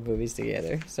scary movies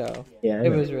together. So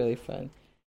it was really fun.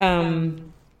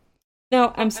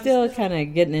 No, I'm still kind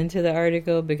of getting into the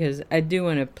article because I do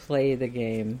want to play the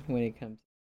game when it comes.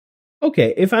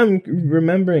 Okay, if I'm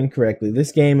remembering correctly,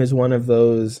 this game is one of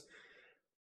those.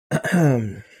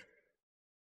 I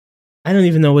don't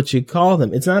even know what you call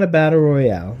them. It's not a battle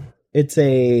royale. It's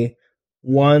a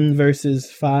 1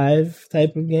 versus 5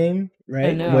 type of game, right?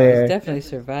 I know, it's definitely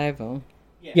survival.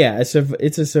 Yeah,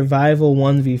 it's a survival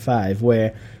 1v5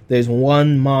 where there's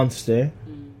one monster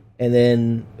and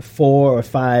then 4 or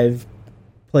 5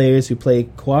 players who play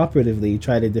cooperatively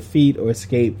try to defeat or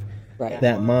escape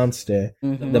that monster.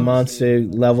 Mm-hmm. The monster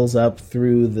levels up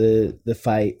through the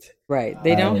fight. Right.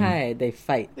 They don't hide. They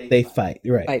fight. They fight.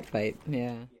 Right. Fight.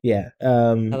 Yeah. Yeah.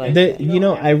 I like that. You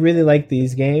know, I really like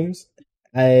these games.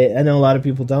 I know a lot of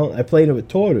people don't. I played it with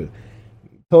Toru.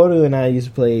 Toru and I used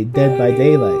to play Dead by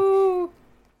Daylight.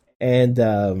 And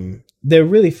they're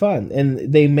really fun.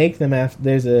 And they make them after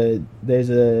there's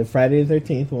a Friday the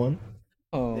 13th one.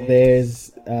 Oh.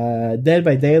 There's Dead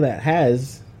by Daylight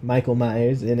has Michael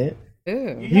Myers in it.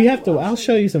 Ew. You have to. I'll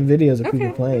show you some videos of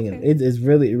people playing it. It is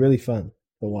really, really fun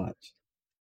to watch.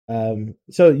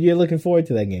 So you're looking forward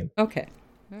to that game? Okay,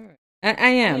 all right. I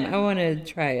am. I want to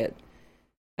try it.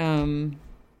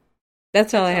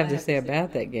 That's all I have to say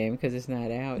about that game because it's not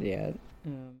out yet.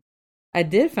 I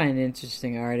did find an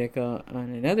interesting article on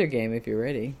another game. If you're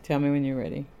ready, tell me when you're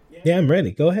ready. Yeah, I'm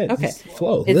ready. Go ahead. Okay, just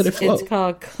flow. Let it flow. It's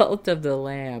called Cult of the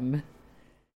Lamb.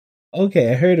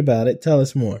 Okay, I heard about it. Tell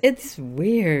us more. It's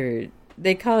weird.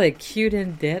 They call it cute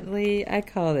and deadly. I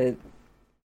call it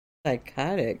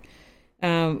psychotic.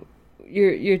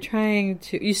 You're trying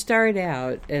to. You start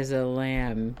out as a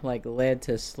lamb, like led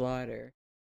to slaughter,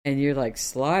 and you're like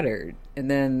slaughtered,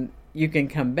 and then you can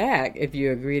come back if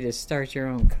you agree to start your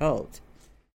own cult.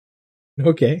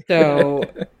 Okay. So,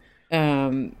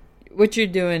 what you're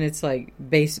doing, it's like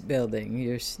base building.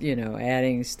 You're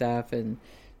adding stuff and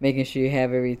making sure you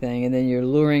have everything, and then you're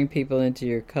luring people into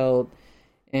your cult,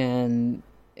 and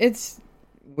it's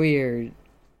weird.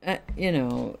 I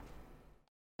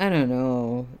don't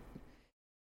know.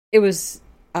 It was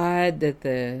odd that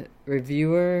the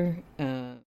reviewer,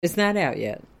 it's not out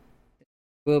yet.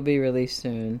 It will be released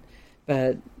soon,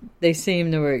 but they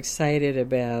seemed to were excited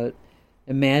about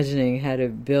imagining how to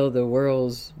build the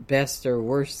world's best or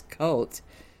worst cult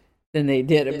than they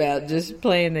did about just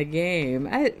playing the game.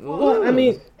 I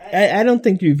don't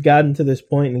think you've gotten to this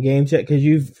point in the games yet because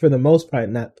you've, for the most part,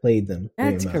 not played them.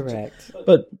 That's correct.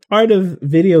 But part of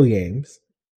video games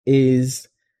is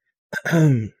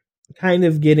kind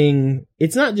of getting.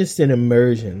 It's not just an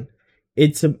immersion.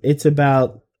 It's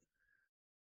about.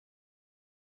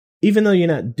 Even though you're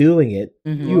not doing it,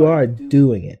 you are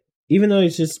doing it. Even though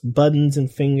it's just buttons and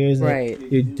fingers, right?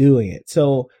 You're doing it.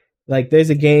 So, like, there's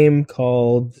a game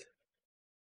called.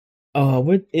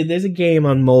 There's a game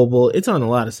on mobile. It's on a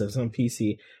lot of stuff. It's on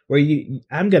PC. Where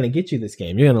I'm gonna get you this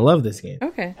game. You're gonna love this game.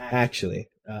 Okay. Actually,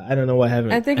 I don't know why I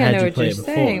haven't. I think I know what you're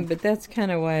saying, before. but that's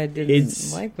kind of why I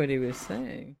didn't like what he was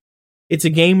saying. It's a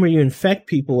game where you infect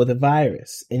people with a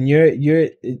virus, and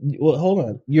well, hold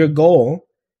on. Your goal,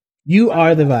 you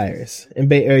are the virus, or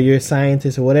you're a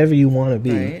scientist or whatever you want to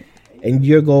be, right. And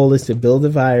your goal is to build a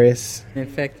virus,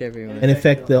 infect everyone, and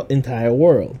infect the entire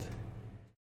world.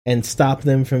 And stop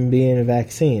them from being a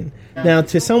vaccine. Now,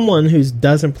 to someone who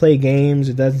doesn't play games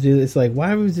or doesn't do this, like,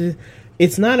 why was it?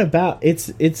 It's not about.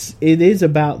 It is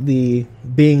about the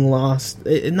being lost.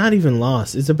 Not even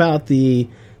lost. It's about the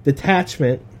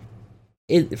detachment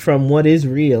from what is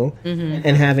real,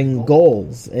 and having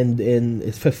goals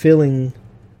and fulfilling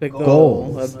the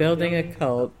goals of building a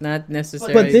cult, not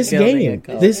necessarily. But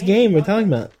this game we're talking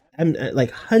about,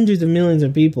 like hundreds of millions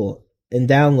of people and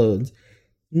downloads.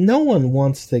 No one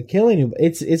wants to kill anybody.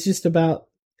 It's just about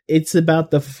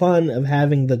the fun of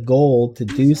having the goal to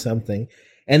do something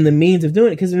and the means of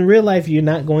doing it. Because in real life, you're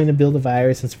not going to build a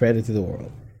virus and spread it to the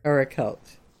world or a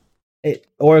cult.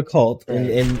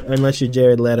 And unless you're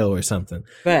Jared Leto or something,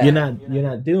 but you're not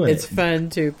doing it. It's fun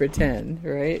to pretend,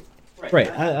 right?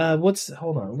 Right. What's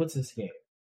this game?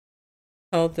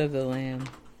 Cult of the Lamb.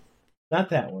 Not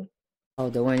that one. Oh,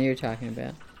 the one you're talking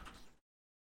about.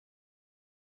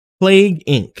 Plague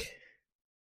Inc.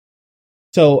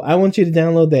 So I want you to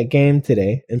download that game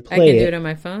today and play it. I can do it on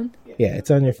my phone? Yeah, it's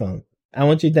on your phone. I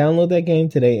want you to download that game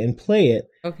today and play it.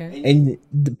 Okay.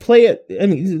 And play it. I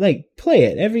mean, like, play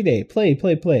it every day.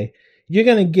 Play. You're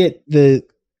going to get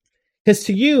because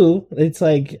to you, it's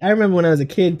like, I remember when I was a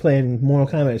kid playing Mortal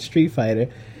Kombat Street Fighter,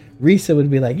 Risa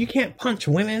would be like, you can't punch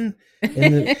women.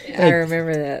 And I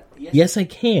remember that. Yes, I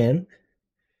can.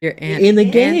 Your aunt in the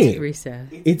game. Risa.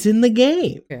 It's in the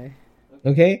game.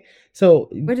 Okay. So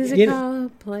what is it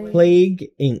called?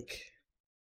 Plague Inc.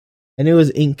 I knew it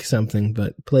was Inc. something,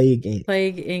 but Plague Inc.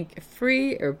 Plague Inc.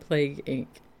 Free or Plague Inc.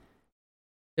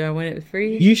 Do I want it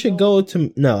free? You should go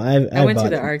to I went to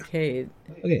the arcade.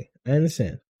 Okay, I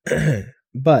understand,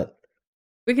 but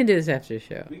we can do this after the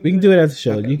show. We can do it after the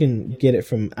show. Okay. You can get it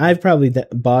from. I've probably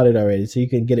bought it already, so you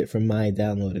can get it from my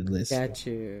downloaded list. Got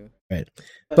you. Right.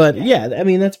 But yeah, I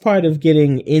mean that's part of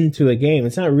getting into a game.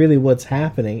 It's not really what's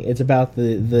happening. It's about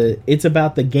it's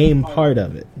about the game part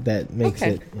of it that makes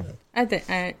it. You know, I think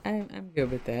I'm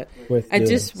good with that. I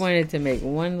just wanted to make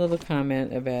one little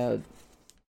comment about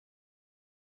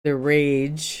the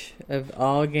rage of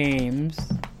all games.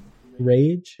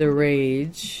 Rage? The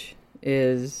rage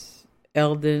is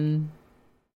Elden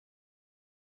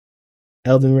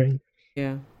Ring.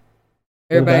 Yeah.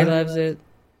 Everybody loves it.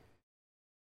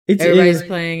 Everybody's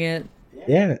playing it.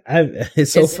 Yeah,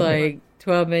 it's so fun. Like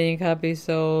 12 million copies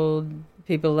sold.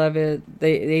 People love it.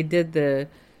 They did the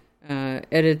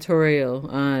editorial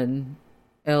on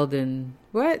Elden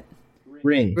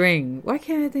Ring. Why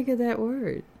can't I think of that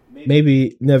word?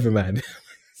 Maybe never mind.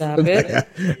 Stop it.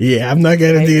 Yeah, I'm not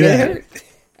gonna do that.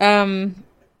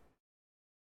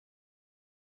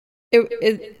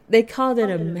 They called it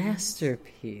a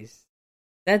masterpiece.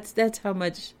 That's how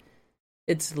much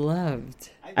it's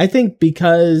loved. I think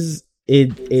because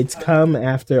it's come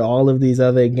after all of these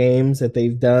other games that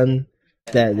they've done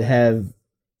that have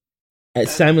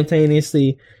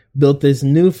simultaneously built this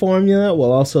new formula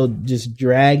while also just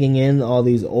dragging in all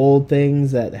these old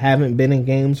things that haven't been in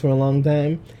games for a long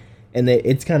time, and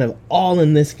it's kind of all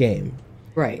in this game,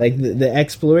 right? Like the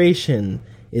exploration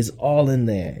is all in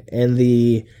there, and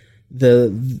the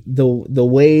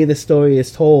way the story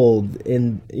is told,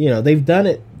 and they've done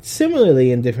it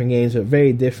similarly in different games, but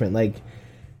very different. Like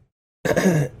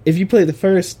if you play the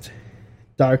first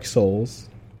Dark Souls,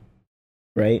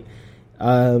 right?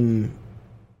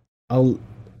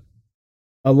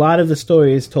 A lot of the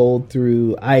story is told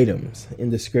through items and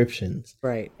descriptions.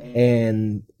 Right.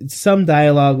 And some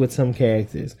dialogue with some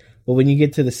characters. But when you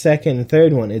get to the second and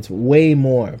third one, it's way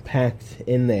more packed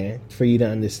in there for you to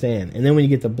understand. And then when you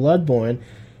get to Bloodborne,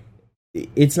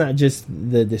 it's not just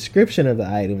the description of the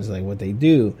items, like what they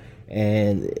do.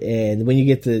 And when you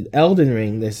get to Elden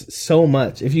Ring, there's so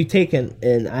much. If you take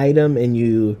an item and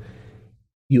you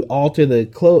alter the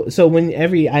clothes. So when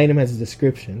every item has a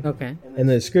description, okay, and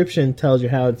the description tells you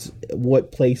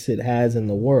what place it has in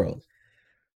the world.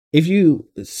 If you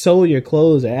sew your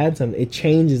clothes or add something, it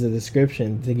changes the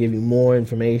description to give you more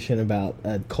information about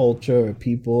a culture or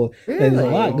people. Really? There's a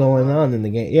lot going on in the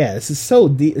game. Yeah, this is so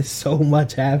deep. There's so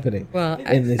much happening. Well,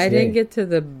 I didn't get to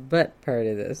the but part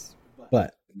of this.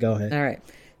 But go ahead. All right.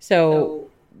 So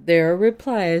there are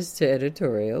replies to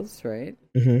editorials, right?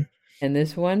 Mm-hmm. And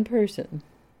there's one person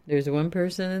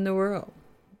in the world,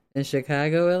 in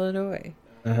Chicago, Illinois,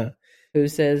 who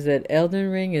says that Elden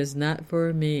Ring is not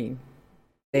for me.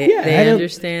 They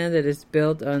understand that it's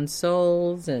built on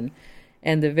souls, and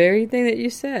the very thing that you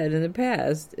said in the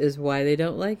past is why they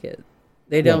don't like it.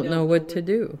 They don't know what to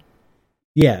do.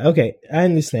 Yeah, okay, I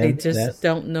understand. They just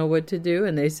don't know what to do,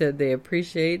 and they said they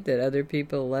appreciate that other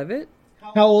people love it.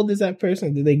 How old is that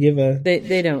person? Did they give a...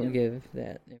 They don't give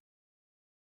that.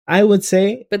 I would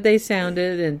say, but they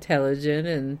sounded intelligent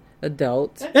and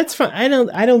adult. That's fine.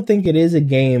 I don't think it is a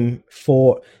game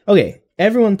for. Okay,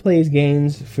 everyone plays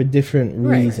games for different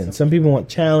reasons. Some people want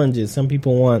challenges. Some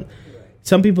people want,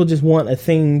 some people just want a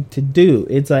thing to do.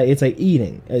 It's like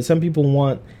eating. Some people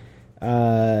want,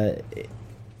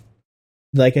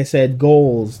 like I said,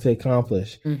 goals to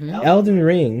accomplish. Mm-hmm. Elden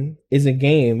Ring is a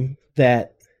game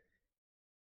that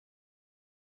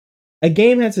a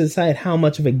game has to decide how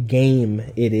much of a game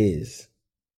it is.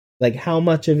 Like how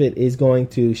much of it is going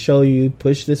to show you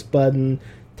push this button,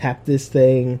 tap this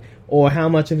thing, or how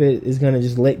much of it is going to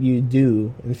just let you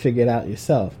do and figure it out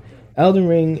yourself. Elden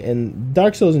Ring and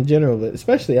Dark Souls in general, but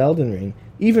especially Elden Ring,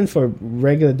 even for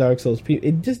regular Dark Souls people,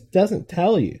 it just doesn't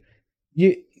tell you.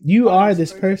 You are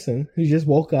this person who just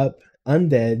woke up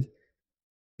undead.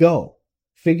 Go.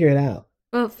 Figure it out.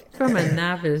 Well, from a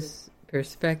novice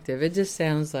perspective, it just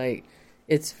sounds like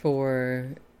it's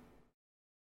for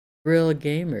real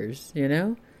gamers, you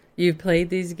know? You've played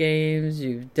these games,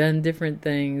 you've done different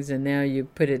things, and now you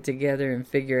put it together and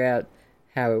figure out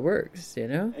how it works, you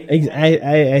know?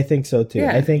 I think so, too.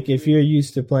 Yeah. I think if you're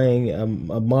used to playing a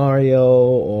Mario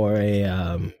or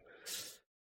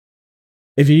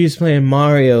if you're used to playing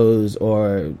Marios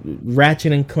or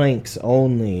Ratchet and Clanks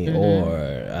only,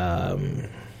 or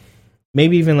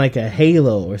maybe even like a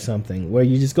Halo or something, where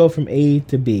you just go from A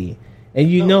to B, and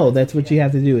you know that's what you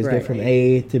have to do is go from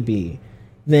A to B,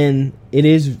 then it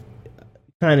is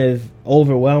kind of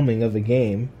overwhelming of a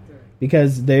game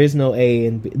because there's no A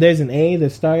and B. There's an A the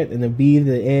start and a B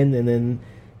the end, and then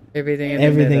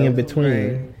everything in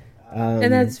between. Right.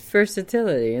 And that's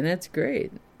versatility, and that's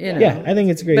great. You know? Yeah, I think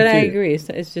it's great. But too. I agree,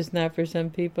 it's just not for some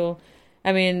people.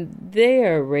 I mean, they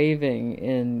are raving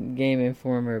in Game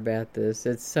Informer about this.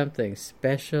 It's something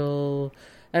special.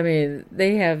 I mean,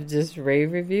 they have just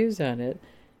rave reviews on it.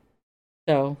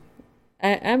 So,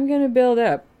 I'm going to build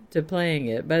up to playing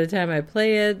it. By the time I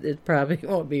play it, it probably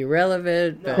won't be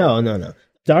relevant. But No.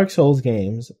 Dark Souls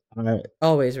games are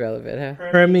always relevant,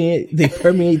 huh? They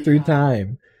permeate through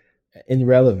time in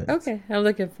relevance. Okay, I'm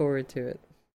looking forward to it.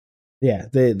 Yeah,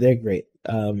 they're great.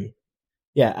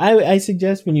 Yeah, I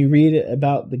suggest when you read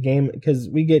about the game, because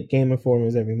we get Game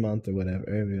Informers every month or whatever,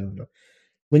 every other month.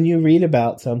 When you read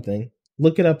about something,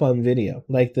 look it up on video.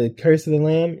 Like the Curse of the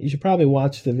Lamb, you should probably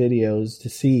watch the videos to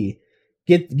see,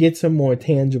 get some more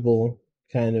tangible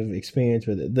kind of experience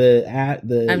with it. The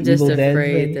I'm just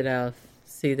afraid that I'll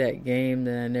see that game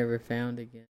that I never found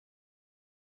again.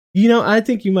 You know, I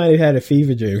think you might have had a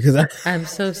fever dream because I'm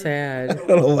so sad. I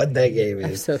don't know what that game is.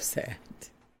 I'm so sad.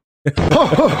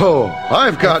 Oh,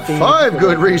 I've got 5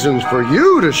 good reasons for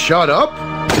you to shut up.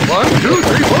 1, 2, 3,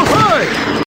 4,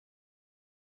 5.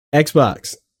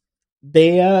 Xbox,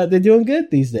 they're doing good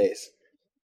these days.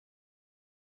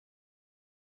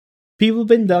 People have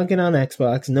been dunking on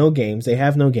Xbox. No games. They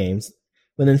have no games,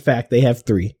 when in fact they have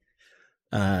 3.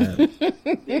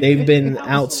 They've been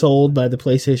outsold by the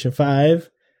PlayStation 5.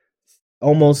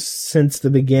 Almost since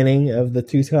the beginning of the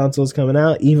 2 consoles coming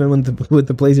out, even with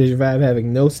the PlayStation 5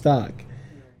 having no stock.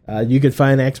 You could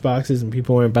find Xboxes and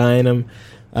people weren't buying them.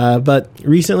 But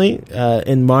recently,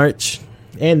 in March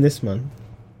and this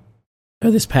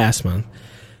past month,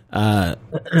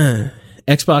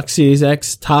 Xbox Series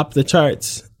X topped the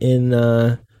charts in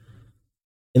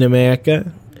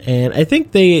America. And I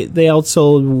think they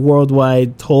outsold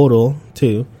worldwide total,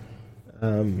 too.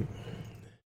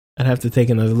 I'd have to take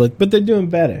another look, but they're doing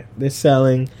better. They're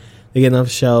selling. They get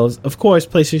enough shelves. Of course,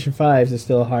 PlayStation 5s are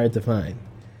still hard to find.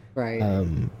 Right.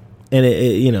 And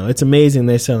it's amazing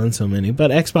they're selling so many. But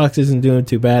Xbox isn't doing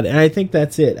too bad. And I think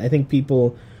that's it. I think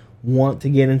people want to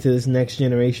get into this next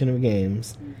generation of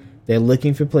games. They're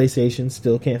looking for PlayStation,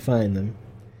 still can't find them.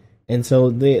 And so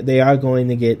they are going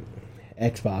to get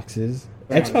Xboxes.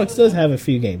 Right. Xbox does have a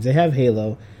few games. They have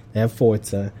Halo. They have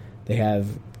Forza. They have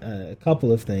a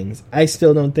couple of things. I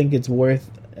still don't think it's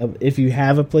worth, if you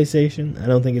have a PlayStation, I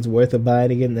don't think it's worth a buy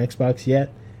to get an Xbox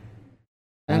yet.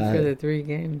 Not for the 3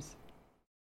 games.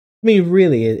 I mean,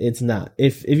 really, it's not.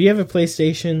 If you have a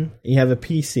PlayStation, you have a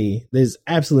PC, there's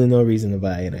absolutely no reason to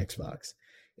buy an Xbox.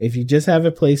 If you just have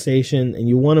a PlayStation and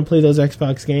you want to play those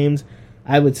Xbox games,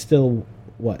 I would still,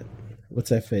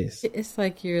 what's that face? It's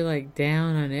like you're like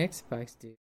down on Xbox,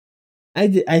 dude.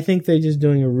 I think they're just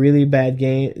doing a really bad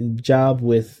job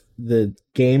with the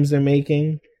games they're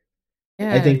making.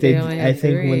 Yeah, I think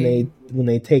when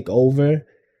they take over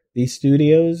these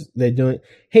studios, they're doing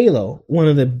Halo.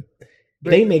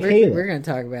 They make Halo. We're going to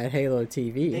talk about Halo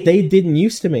TV. They didn't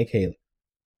used to make Halo.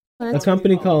 A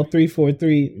company called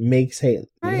 343 makes Halo.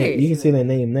 Right. You can see their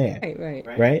name there.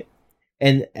 Right.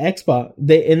 And Xbox,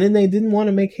 then they didn't want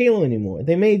to make Halo anymore.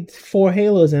 They made 4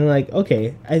 Halos and like,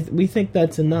 okay, we think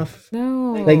that's enough.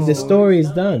 No. Like the story's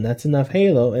done. That's enough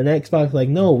Halo. And Xbox like,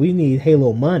 no, we need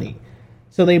Halo money.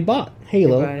 So they bought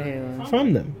Halo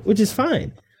from them, which is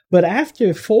fine. But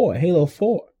after Halo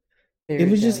 4, it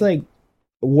was just like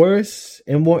worse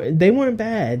and more. They weren't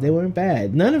bad.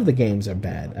 None of the games are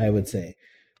bad, I would say.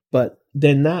 But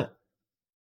they're not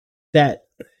that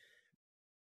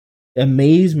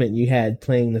amazement you had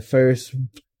playing the first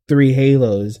 3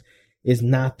 Halos is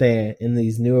not there in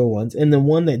these newer ones. And the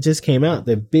one that just came out,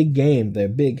 their big game, their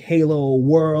big Halo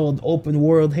world, open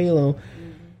world Halo,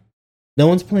 no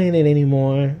one's playing it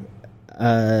anymore.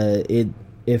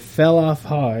 It fell off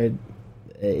hard.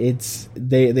 It's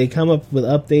they come up with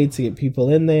updates to get people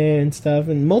in there and stuff,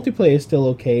 and multiplayer is still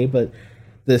okay, but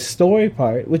the story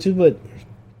part, which is what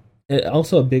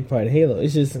also a big part of Halo,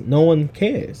 it's just no one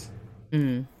cares.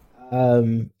 And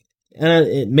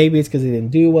maybe it's because they didn't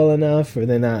do well enough, or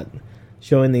they're not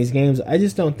showing these games. I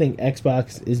just don't think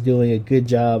Xbox is doing a good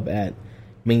job at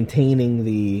maintaining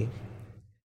the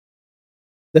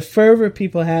fervor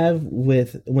people have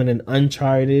with when an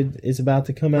Uncharted is about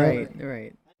to come out.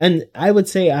 Right. And I would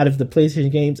say out of the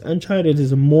PlayStation games, Uncharted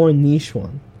is a more niche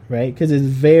one, right? Because it's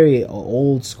very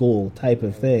old school type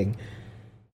of thing.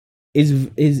 Is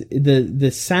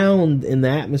the sound and the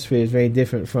atmosphere is very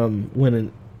different from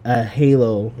when a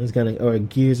Halo is or a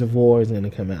Gears of War is gonna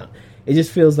come out. It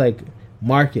just feels like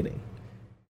marketing.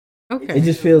 Okay. It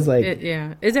just feels like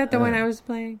Is that the one I was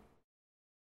playing?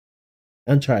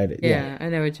 Uncharted. Yeah, I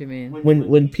know what you mean.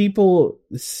 When people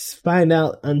find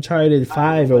out Uncharted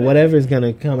 5 or whatever is going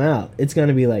to come out, it's going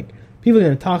to be like, people are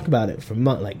going to talk about it for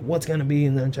months. Like, what's going to be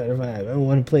in Uncharted 5? I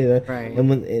want to play that. Right. And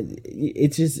when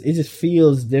it just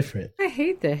feels different. I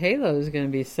hate that Halo is going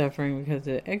to be suffering because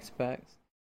of Xbox.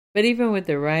 But even with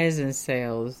the rise in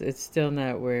sales, it's still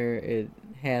not where it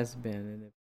has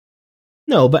been.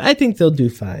 No, but I think they'll do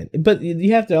fine. But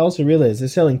you have to also realize they're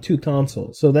selling 2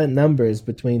 consoles, so that number is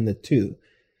between the 2.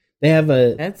 They have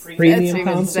a premium even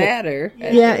console. sadder.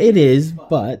 Yeah, it is,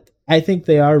 but I think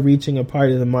they are reaching a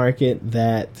part of the market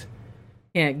that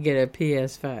can't get a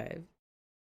PS5.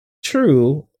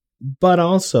 True, but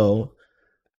also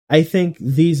I think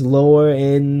these lower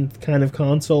end kind of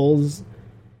consoles,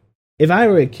 if I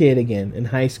were a kid again in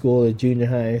high school or junior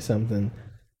high or something,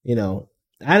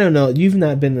 I don't know. You've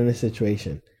not been in this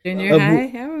situation. Junior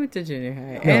high? I went to junior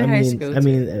high and high school. I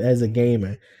mean, as a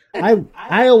gamer,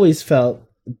 I always felt,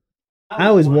 I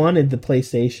always wanted the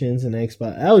PlayStations and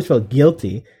Xbox. I always felt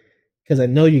guilty because I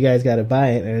know you guys got to buy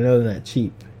it, and I know they're not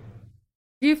cheap.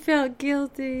 You felt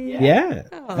guilty? Yeah,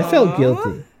 I felt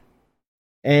guilty.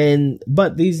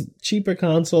 But these cheaper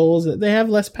consoles, they have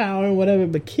less power and whatever.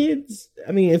 But kids,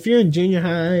 I mean, if you're in junior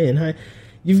high and high,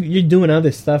 you're doing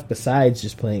other stuff besides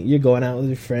just playing. You're going out with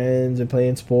your friends or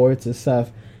playing sports and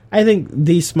stuff. I think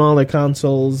these smaller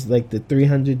consoles, like the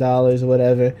 $300 or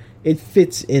whatever, it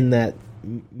fits in that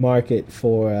market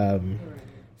for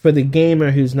the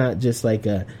gamer who's not just like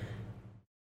a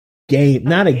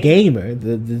not a gamer.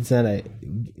 That's not a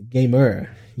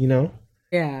gamer,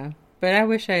 Yeah, but I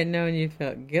wish I had known you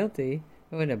felt guilty.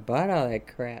 I wouldn't have bought all that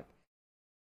crap.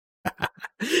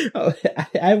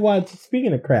 I watched.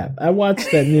 Speaking of crap, I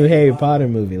watched that new Harry Potter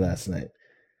movie last night.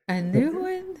 A new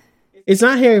one? It's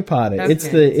not Harry Potter. Okay.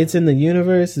 It's in the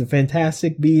universe, the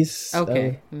Fantastic Beasts.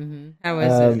 Okay. How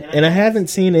was it? And I haven't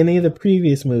seen any of the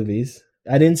previous movies.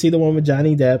 I didn't see the one with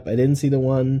Johnny Depp. I didn't see the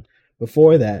one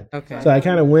before that. Okay. So I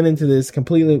kind of went into this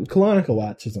completely. Kalonika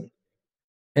watches them,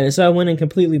 and so I went in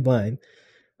completely blind.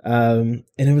 And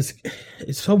it's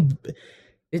so.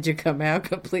 Did you come out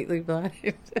completely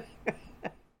blind?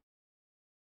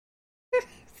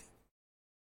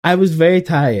 I was very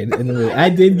tired in the movie. I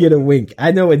did get a wink.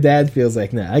 I know what Dad feels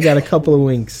like now. I got a couple of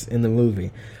winks in the movie.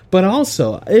 But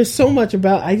also, there's so much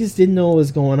about, I just didn't know what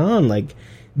was going on. Like,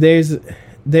 there's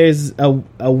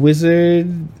a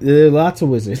wizard. There are lots of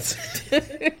wizards.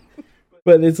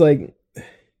 But it's like,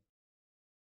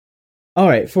 all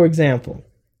right, for example,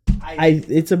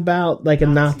 it's about like a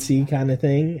Nazi kind of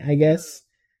thing, I guess.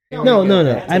 No.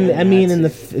 I mean,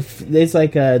 it's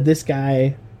like this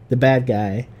guy, the bad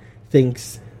guy,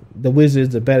 thinks the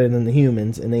wizards are better than the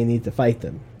humans and they need to fight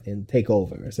them and take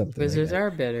over or something. Wizards like that. are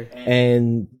better.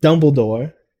 And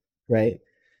Dumbledore, right,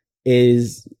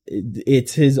 it's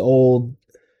his old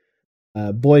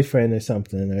boyfriend or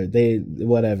something, or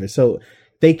whatever. So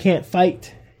they can't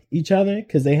fight each other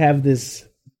because they have this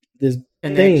thing,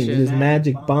 this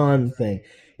magic bond thing.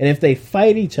 And if they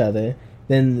fight each other,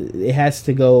 then it has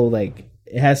to go like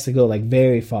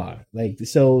very far. Like,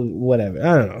 so whatever.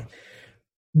 I don't know.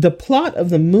 The plot of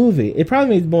the movie, it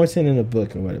probably makes more sense in a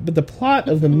book or whatever, but the plot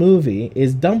of the movie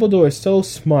is Dumbledore is so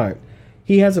smart.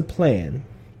 He has a plan,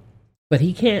 but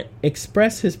he can't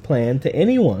express his plan to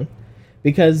anyone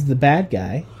because the bad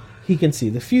guy, he can see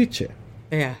the future.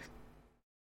 Yeah.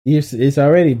 It's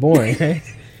already boring, right?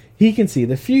 he can see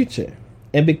the future.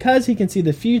 And because he can see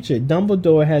the future,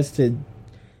 Dumbledore has to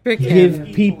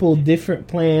give people different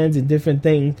plans and different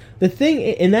things. The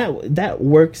thing, and that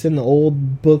works in the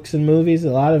old books and movies.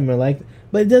 A lot of them are like,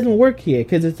 but it doesn't work here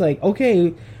because it's like,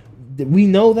 okay, we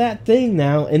know that thing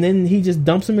now, and then he just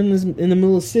dumps them in the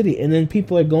middle of the city, and then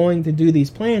people are going to do these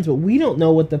plans, but we don't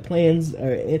know what the plans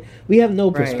are. We have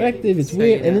no perspective. It's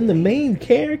weird. And then the main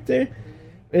character,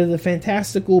 the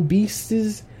Fantastical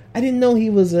Beasts, I didn't know he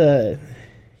was a.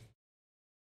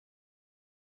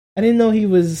 I didn't know he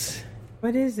was.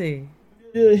 What is he?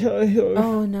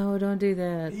 Oh no! Don't do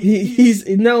that. He's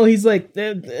like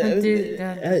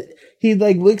he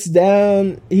like looks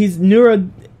down. He's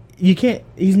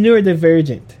He's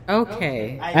neurodivergent.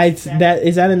 Okay. Is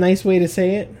that a nice way to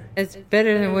say it? It's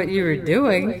better than what you were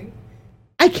doing.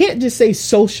 I can't just say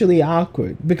socially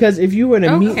awkward because if you were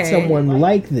to meet someone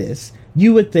like this,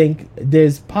 you would think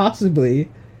there's possibly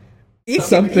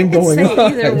something going on.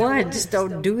 Either one, just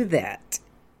don't do that.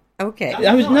 Okay.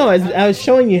 I was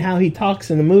showing you how he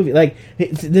talks in the movie. Like,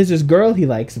 there's this girl he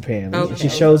likes apparently. Okay. She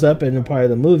shows up in a part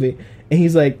of the movie, and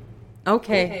he's like,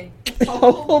 "Okay,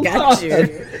 got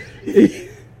you."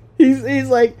 He's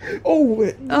like,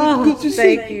 "Oh,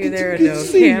 thank you. There are no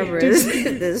cameras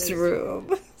in this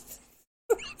room."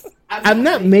 I'm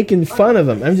not making fun of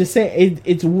him. I'm just saying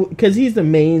it's because he's the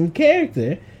main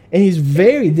character. And he's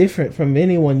very different from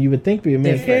anyone you would think would be a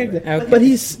main character. Okay. But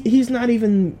he's not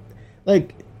even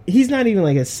like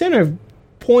a center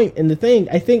point in the thing.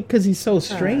 I think because he's so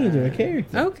strange of a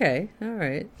character. Okay, all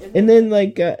right. And then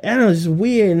like I don't know, it's just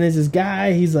weird. And there's this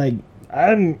guy. He's like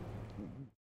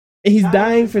he's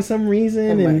dying for some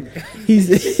reason, and he's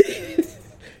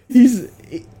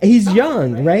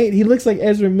young, right? He looks like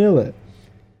Ezra Miller.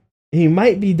 He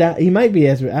might be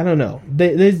Ezra. I don't know.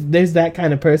 There's that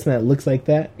kind of person that looks like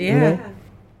that. Yeah. You know?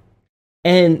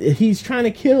 And he's trying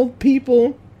to kill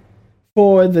people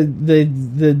for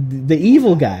the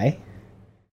evil guy.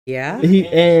 Yeah.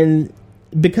 And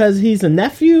because he's a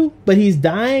nephew, but he's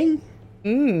dying.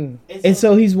 Mm. And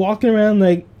so he's walking around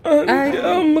like,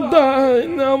 I'm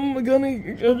dying. I'm gonna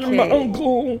get my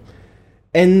uncle.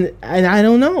 And I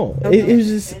don't know. Okay. It was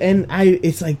just,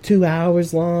 it's like 2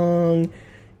 hours long.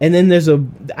 And then there's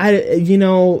you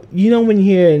know when you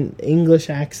hear an English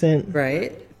accent,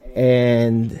 right?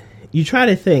 And you try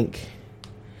to think,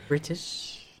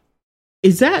 British.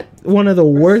 Is that one of the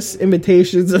worst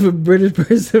imitations of a British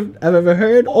person I've ever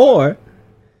heard, or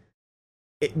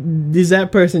is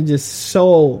that person just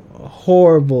so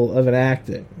horrible of an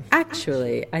actor?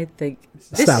 Actually, I think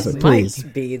this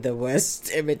might be the worst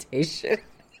imitation.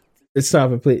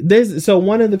 Stop it, please. So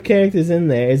one of the characters in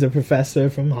there is a professor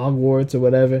from Hogwarts or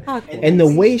whatever, and the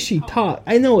way she talks,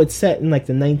 I know it's set in like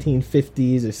the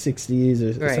 1950s or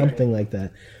 60s or something like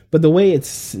that, but the way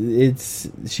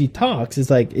she talks is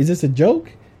like, is this a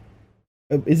joke?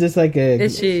 Is this like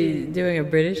Is she doing a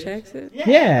British accent?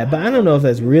 Yeah, but I don't know if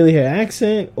that's really her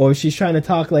accent or if she's trying to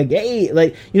talk like, hey,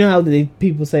 like, you know how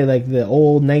people say like the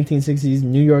old 1960s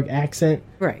New York accent?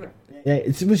 Right. Yeah,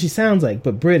 it's what she sounds like,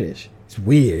 but British. It's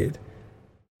weird.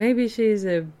 Maybe she's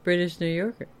a British New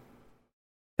Yorker.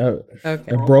 Oh,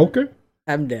 okay. A broker?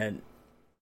 I'm done.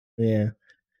 Yeah.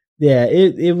 Yeah,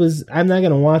 it was. I'm not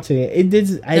going to watch it. It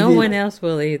did. No one else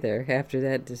will either after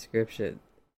that description.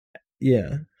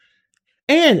 Yeah.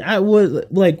 And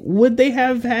would they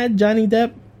have had Johnny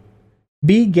Depp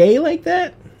be gay like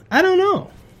that? I don't know.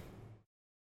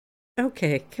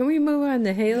 Okay, can we move on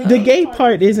to Halo? The gay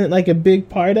part isn't like a big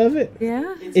part of it.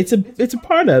 Yeah, it's a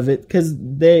part of it because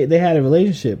they had a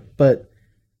relationship, but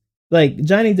like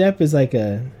Johnny Depp is like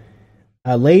a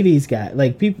ladies guy.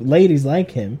 Like ladies like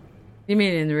him. You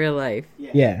mean in real life?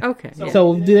 Yeah. Okay.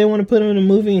 So do they want to put him in a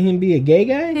movie and him be a gay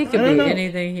guy? He could be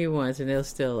anything he wants, and they'll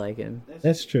still like him.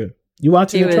 That's true. You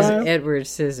watching the trial? He was Edward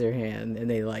Scissorhand, and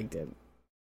they liked him,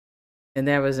 and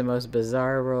that was the most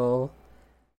bizarre role.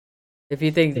 If you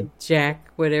think Jack,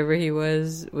 whatever he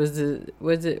was what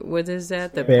is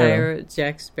that? The pirate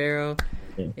Jack Sparrow?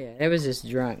 Yeah, it was just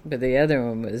drunk, but the other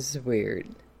one was weird.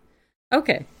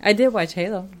 Okay, I did watch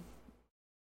Halo.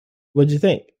 What'd you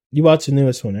think? You watched the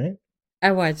newest one, right?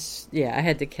 I watched. Yeah, I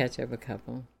had to catch up a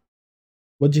couple.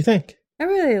 What'd you think? I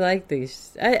really like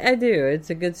these. I do. It's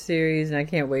a good series, and I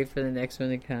can't wait for the next one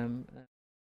to come.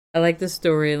 I like the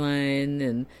storyline,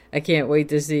 and I can't wait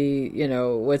to see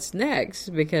what's next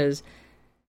because.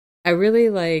 I really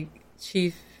like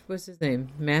Chief. What's his name?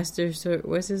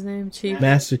 What's his name? Chief.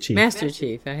 Master Chief. Master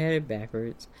Chief. I had it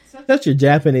backwards. Such a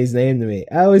Japanese name to me.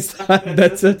 I always thought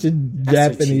that's such a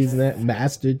Japanese name,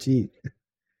 Master Chief.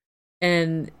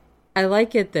 And I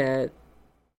like it that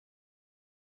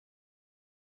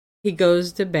he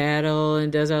goes to battle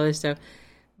and does all this stuff.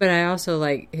 But I also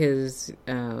like his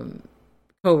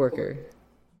coworker,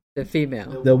 the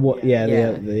female.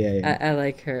 I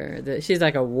like her. She's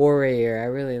like a warrior. I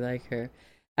really like her.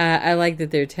 I like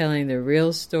that they're telling the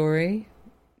real story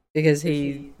because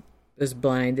he was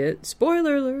blinded.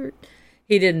 Spoiler alert.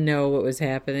 He didn't know what was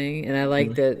happening. And I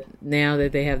like that now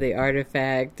that they have the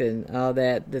artifact and all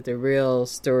that the real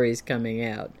story's coming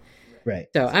out. Right.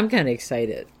 So I'm kind of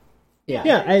excited. Yeah.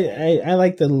 Yeah, I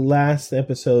like the last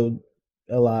episode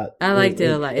a lot. I liked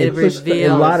it a lot. It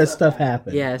revealed a lot of stuff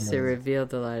happened. Yes, it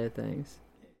revealed a lot of things.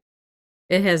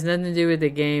 It has nothing to do with the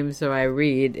game, so I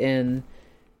read in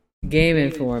Game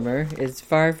Informer. It's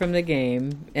far from the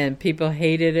game, and people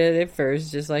hated it at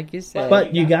first, just like you said.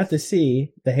 But you got to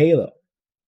see the Halo.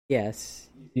 Yes.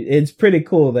 It's pretty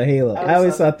cool, the Halo. I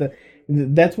always thought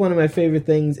that's one of my favorite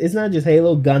things. It's not just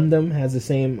Halo. Gundam has the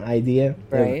same idea.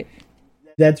 Right.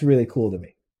 That's really cool to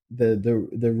me.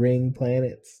 The ring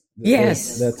planets.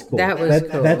 Yes, that's cool. Cool.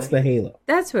 That's the Halo.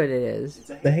 That's what it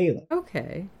is. The Halo.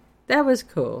 Okay, that was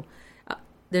cool.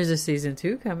 There's a season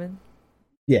 2 coming.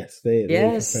 Yes, they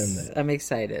confirmed that. I'm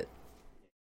excited.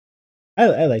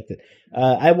 I liked it.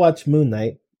 I watched Moon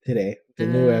Knight today, the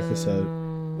new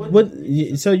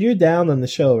episode. So you're down on the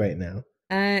show right now?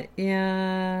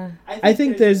 Yeah. I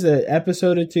think there's an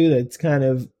episode or two that's kind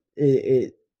of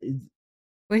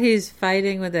when he's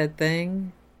fighting with that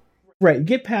thing. Right,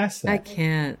 get past that. I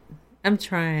can't. I'm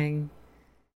trying.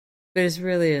 But it's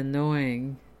really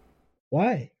annoying.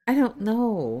 Why? I don't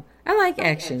know. I like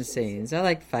action scenes. I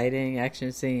like fighting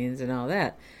action scenes and all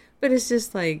that. But it's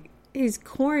just like, he's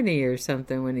corny or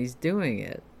something when he's doing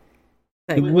it.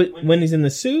 Like, when he's in the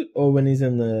suit or when he's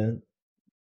in the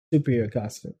superhero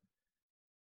costume?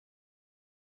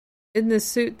 In the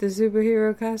suit, the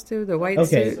superhero costume, the white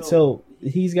suit. Okay, so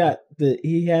he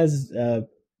has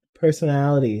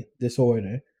personality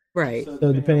disorder, right?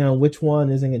 So depending on which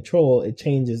one is in control, it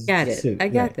changes. Got the it. suit. I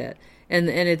got that. And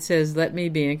it says, "Let me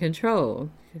be in control,"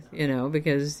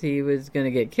 because he was going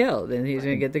to get killed, and he's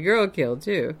going to get the girl killed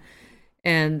too.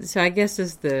 And so I guess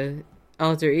it's the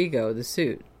alter ego, the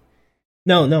suit.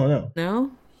 No.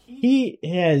 No. He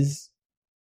has.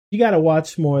 You got to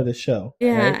watch more of the show.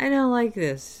 Yeah, right? I don't like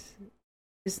this.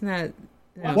 It's not.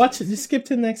 No. Watch it. Just skip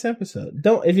to the next episode.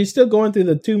 Don't. If you're still going through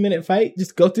the 2-minute fight,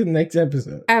 just go to the next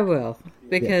episode. I will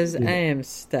because I am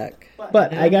stuck.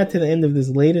 But I got to the end of this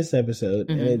latest episode,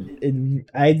 and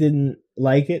I didn't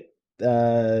like it.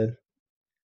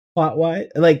 Plot wise,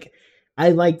 like I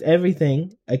liked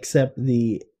everything except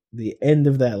the end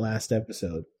of that last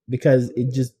episode because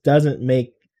it just doesn't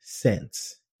make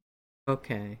sense.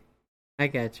 Okay. I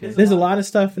got you. There's a lot of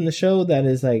stuff in the show that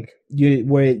is like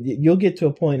you'll get to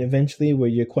a point eventually where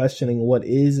you're questioning what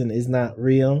is and is not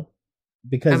real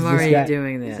because I'm already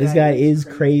doing that. This guy is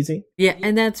crazy. Yeah,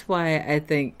 and that's why I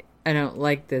think I don't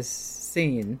like this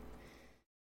scene.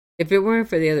 If it weren't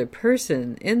for the other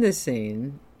person in the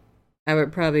scene, I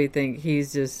would probably think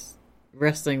he's just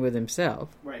wrestling with himself.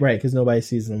 Right, because nobody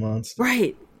sees the monster.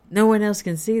 Right. No one else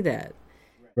can see that.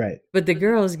 Right. But the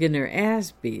girl's getting her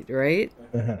ass beat, right?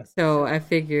 Uh-huh. So I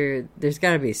figured there's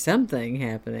got to be something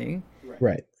happening.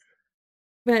 Right.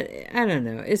 But I don't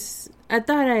know. I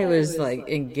thought I was like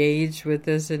engaged with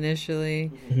this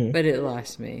initially, but it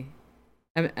lost me.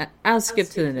 I'll skip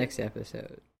to the next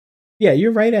episode. Yeah,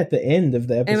 you're right at the end of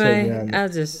the episode. I'll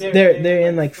just they're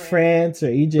in like France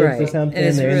or Egypt or something.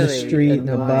 And they're really in the street in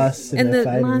the bus, and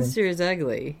the monster is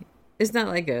ugly. It's not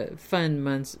like a fun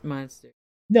monster.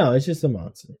 No, it's just a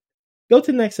monster. Go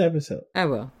to the next episode. I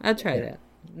will. I'll try that.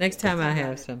 Next time I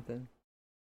have something.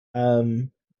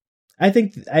 I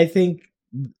think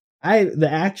the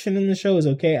action in the show is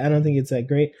okay. I don't think it's that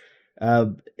great.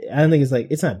 I don't think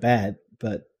it's not bad,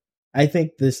 but I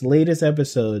think this latest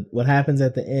episode, what happens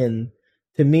at the end,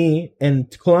 to me, and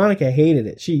Kolonica hated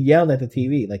it. She yelled at the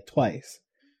TV like twice.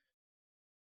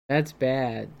 That's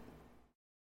bad.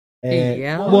 And,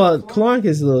 well, Kolonica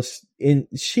is a little.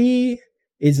 She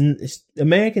is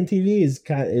American TV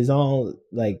is all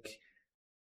like.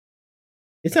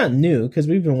 It's not new because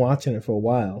we've been watching it for a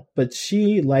while, but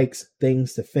she likes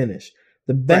things to finish.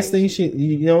 The best thing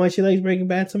you know why she likes Breaking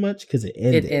Bad so much? Because it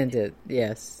ended. It ended,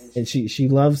 yes. And she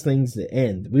loves things to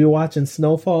end. We were watching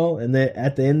Snowfall, and then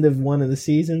at the end of one of the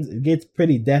seasons, it gets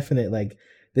pretty definite. Like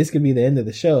this could be the end of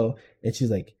the show, and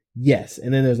she's like, "Yes."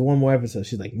 And then there's one more episode.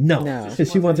 She's like, "No,"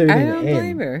 because she wants everything to end. I don't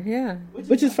blame her. Yeah,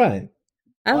 which is fine.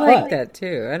 I like that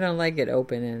too. I don't like it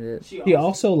open ended. She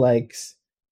also likes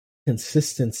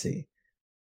consistency.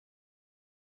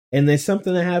 And there's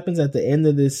something that happens at the end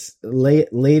of this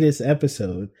latest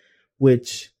episode,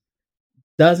 which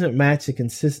doesn't match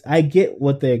the I get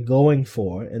what they're going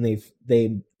for, and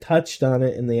they touched on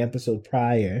it in the episode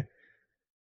prior.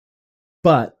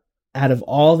 But out of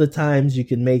all the times you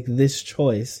can make this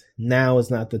choice, now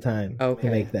is not the time to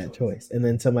make that choice. And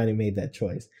then somebody made that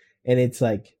choice. And it's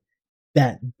like,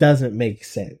 that doesn't make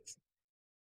sense.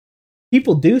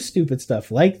 People do stupid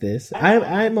stuff like this.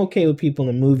 I'm okay with people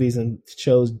in movies and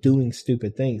shows doing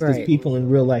stupid things, because people in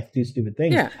real life do stupid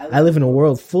things. Yeah. I live in a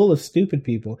world full of stupid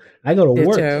people. I go to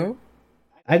work.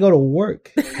 I go to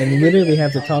work and literally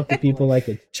have to talk to people like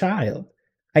a child.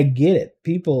 I get it.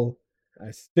 People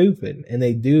are stupid and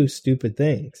they do stupid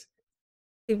things.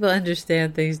 People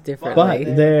understand things differently.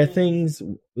 But there are things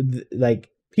like,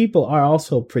 people are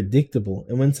also predictable.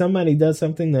 And when somebody does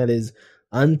something that is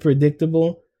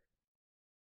unpredictable,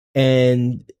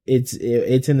 and it's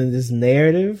in this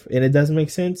narrative and it doesn't make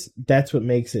sense, that's what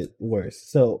makes it worse.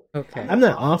 So I'm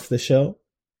not off the show,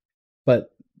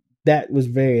 but that was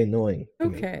very annoying to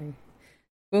me.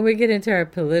 When we get into our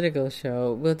political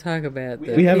show, we'll talk about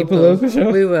the we have a political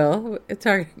show? We will. We'll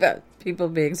talk about people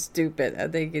being stupid. I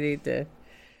think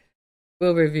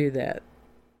we'll review that.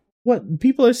 What?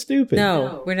 People are stupid?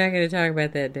 No, we're not going to talk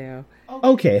about that now.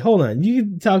 Okay, hold on.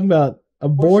 You talk about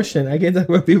abortion. I can't talk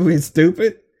about people being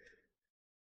stupid?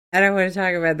 I don't want to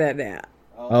talk about that now.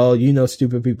 Oh, you know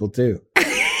stupid people too.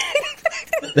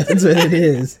 That's what it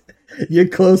is. You're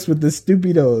close with the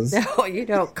stupidos. No, you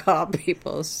don't call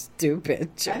people stupid.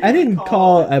 I didn't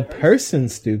call a person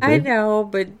stupid. I know,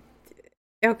 but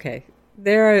okay.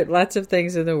 There are lots of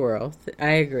things in the world. I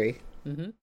agree.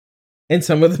 Mm-hmm. And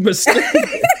some of them are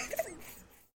stupid.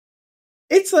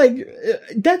 It's like,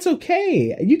 that's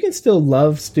okay. You can still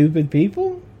love stupid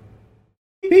people.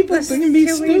 People can be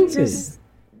stupid.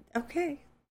 Okay.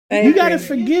 You gotta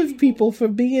forgive people for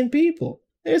being people.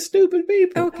 They're stupid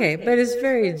people. Okay, but it's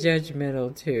very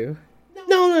judgmental too.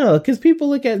 No, because people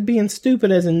look at being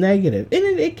stupid as a negative.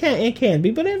 And it can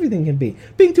be, but everything can be.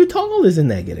 Being too tall is a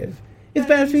negative. It's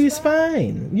bad for your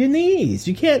spine, your knees.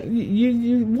 You can't,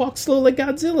 you walk slow like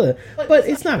Godzilla. But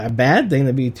it's not a bad thing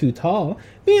to be too tall.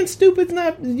 Being stupid's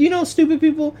not, stupid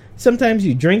people, sometimes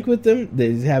you drink with them,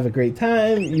 they have a great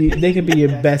time, they can be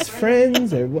your best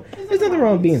friends. There's nothing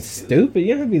wrong with being stupid. You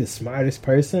don't have to be the smartest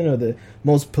person or the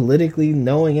most politically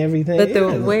knowing everything. But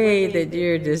the way that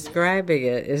you're describing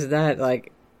it is not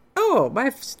like, oh, my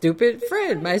stupid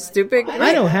friend, my stupid friend.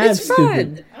 I don't have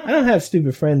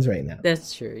stupid friends right now.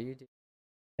 That's true, you do.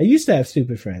 I used to have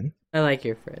stupid friends. I like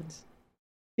your friends.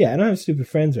 Yeah, I don't have stupid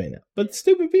friends right now. But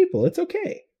stupid people, it's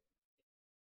okay.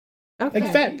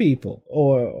 Like fat people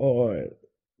or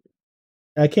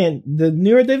the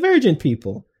neurodivergent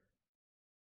people.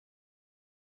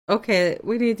 Okay,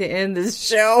 we need to end this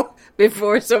show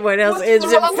before someone else ends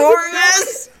it for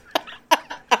us.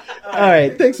 All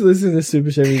right, thanks for listening to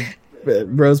Super Chevy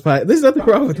Bros Pie. There's nothing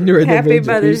wrong with neurodivergent. Happy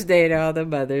Mother's Day to all the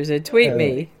mothers. And tweet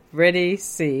me, Ready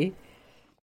C.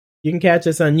 You can catch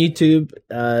us on YouTube.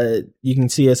 You can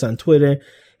see us on Twitter.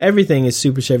 Everything is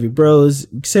Super Chevy Bros.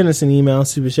 Send us an email,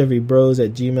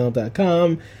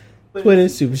 superchevybros@gmail.com. Twitter,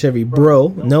 Super Chevy Bro.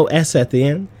 No S at the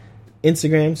end.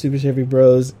 Instagram, Super Chevy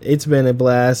Bros. It's been a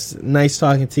blast. Nice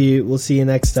talking to you. We'll see you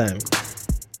next time.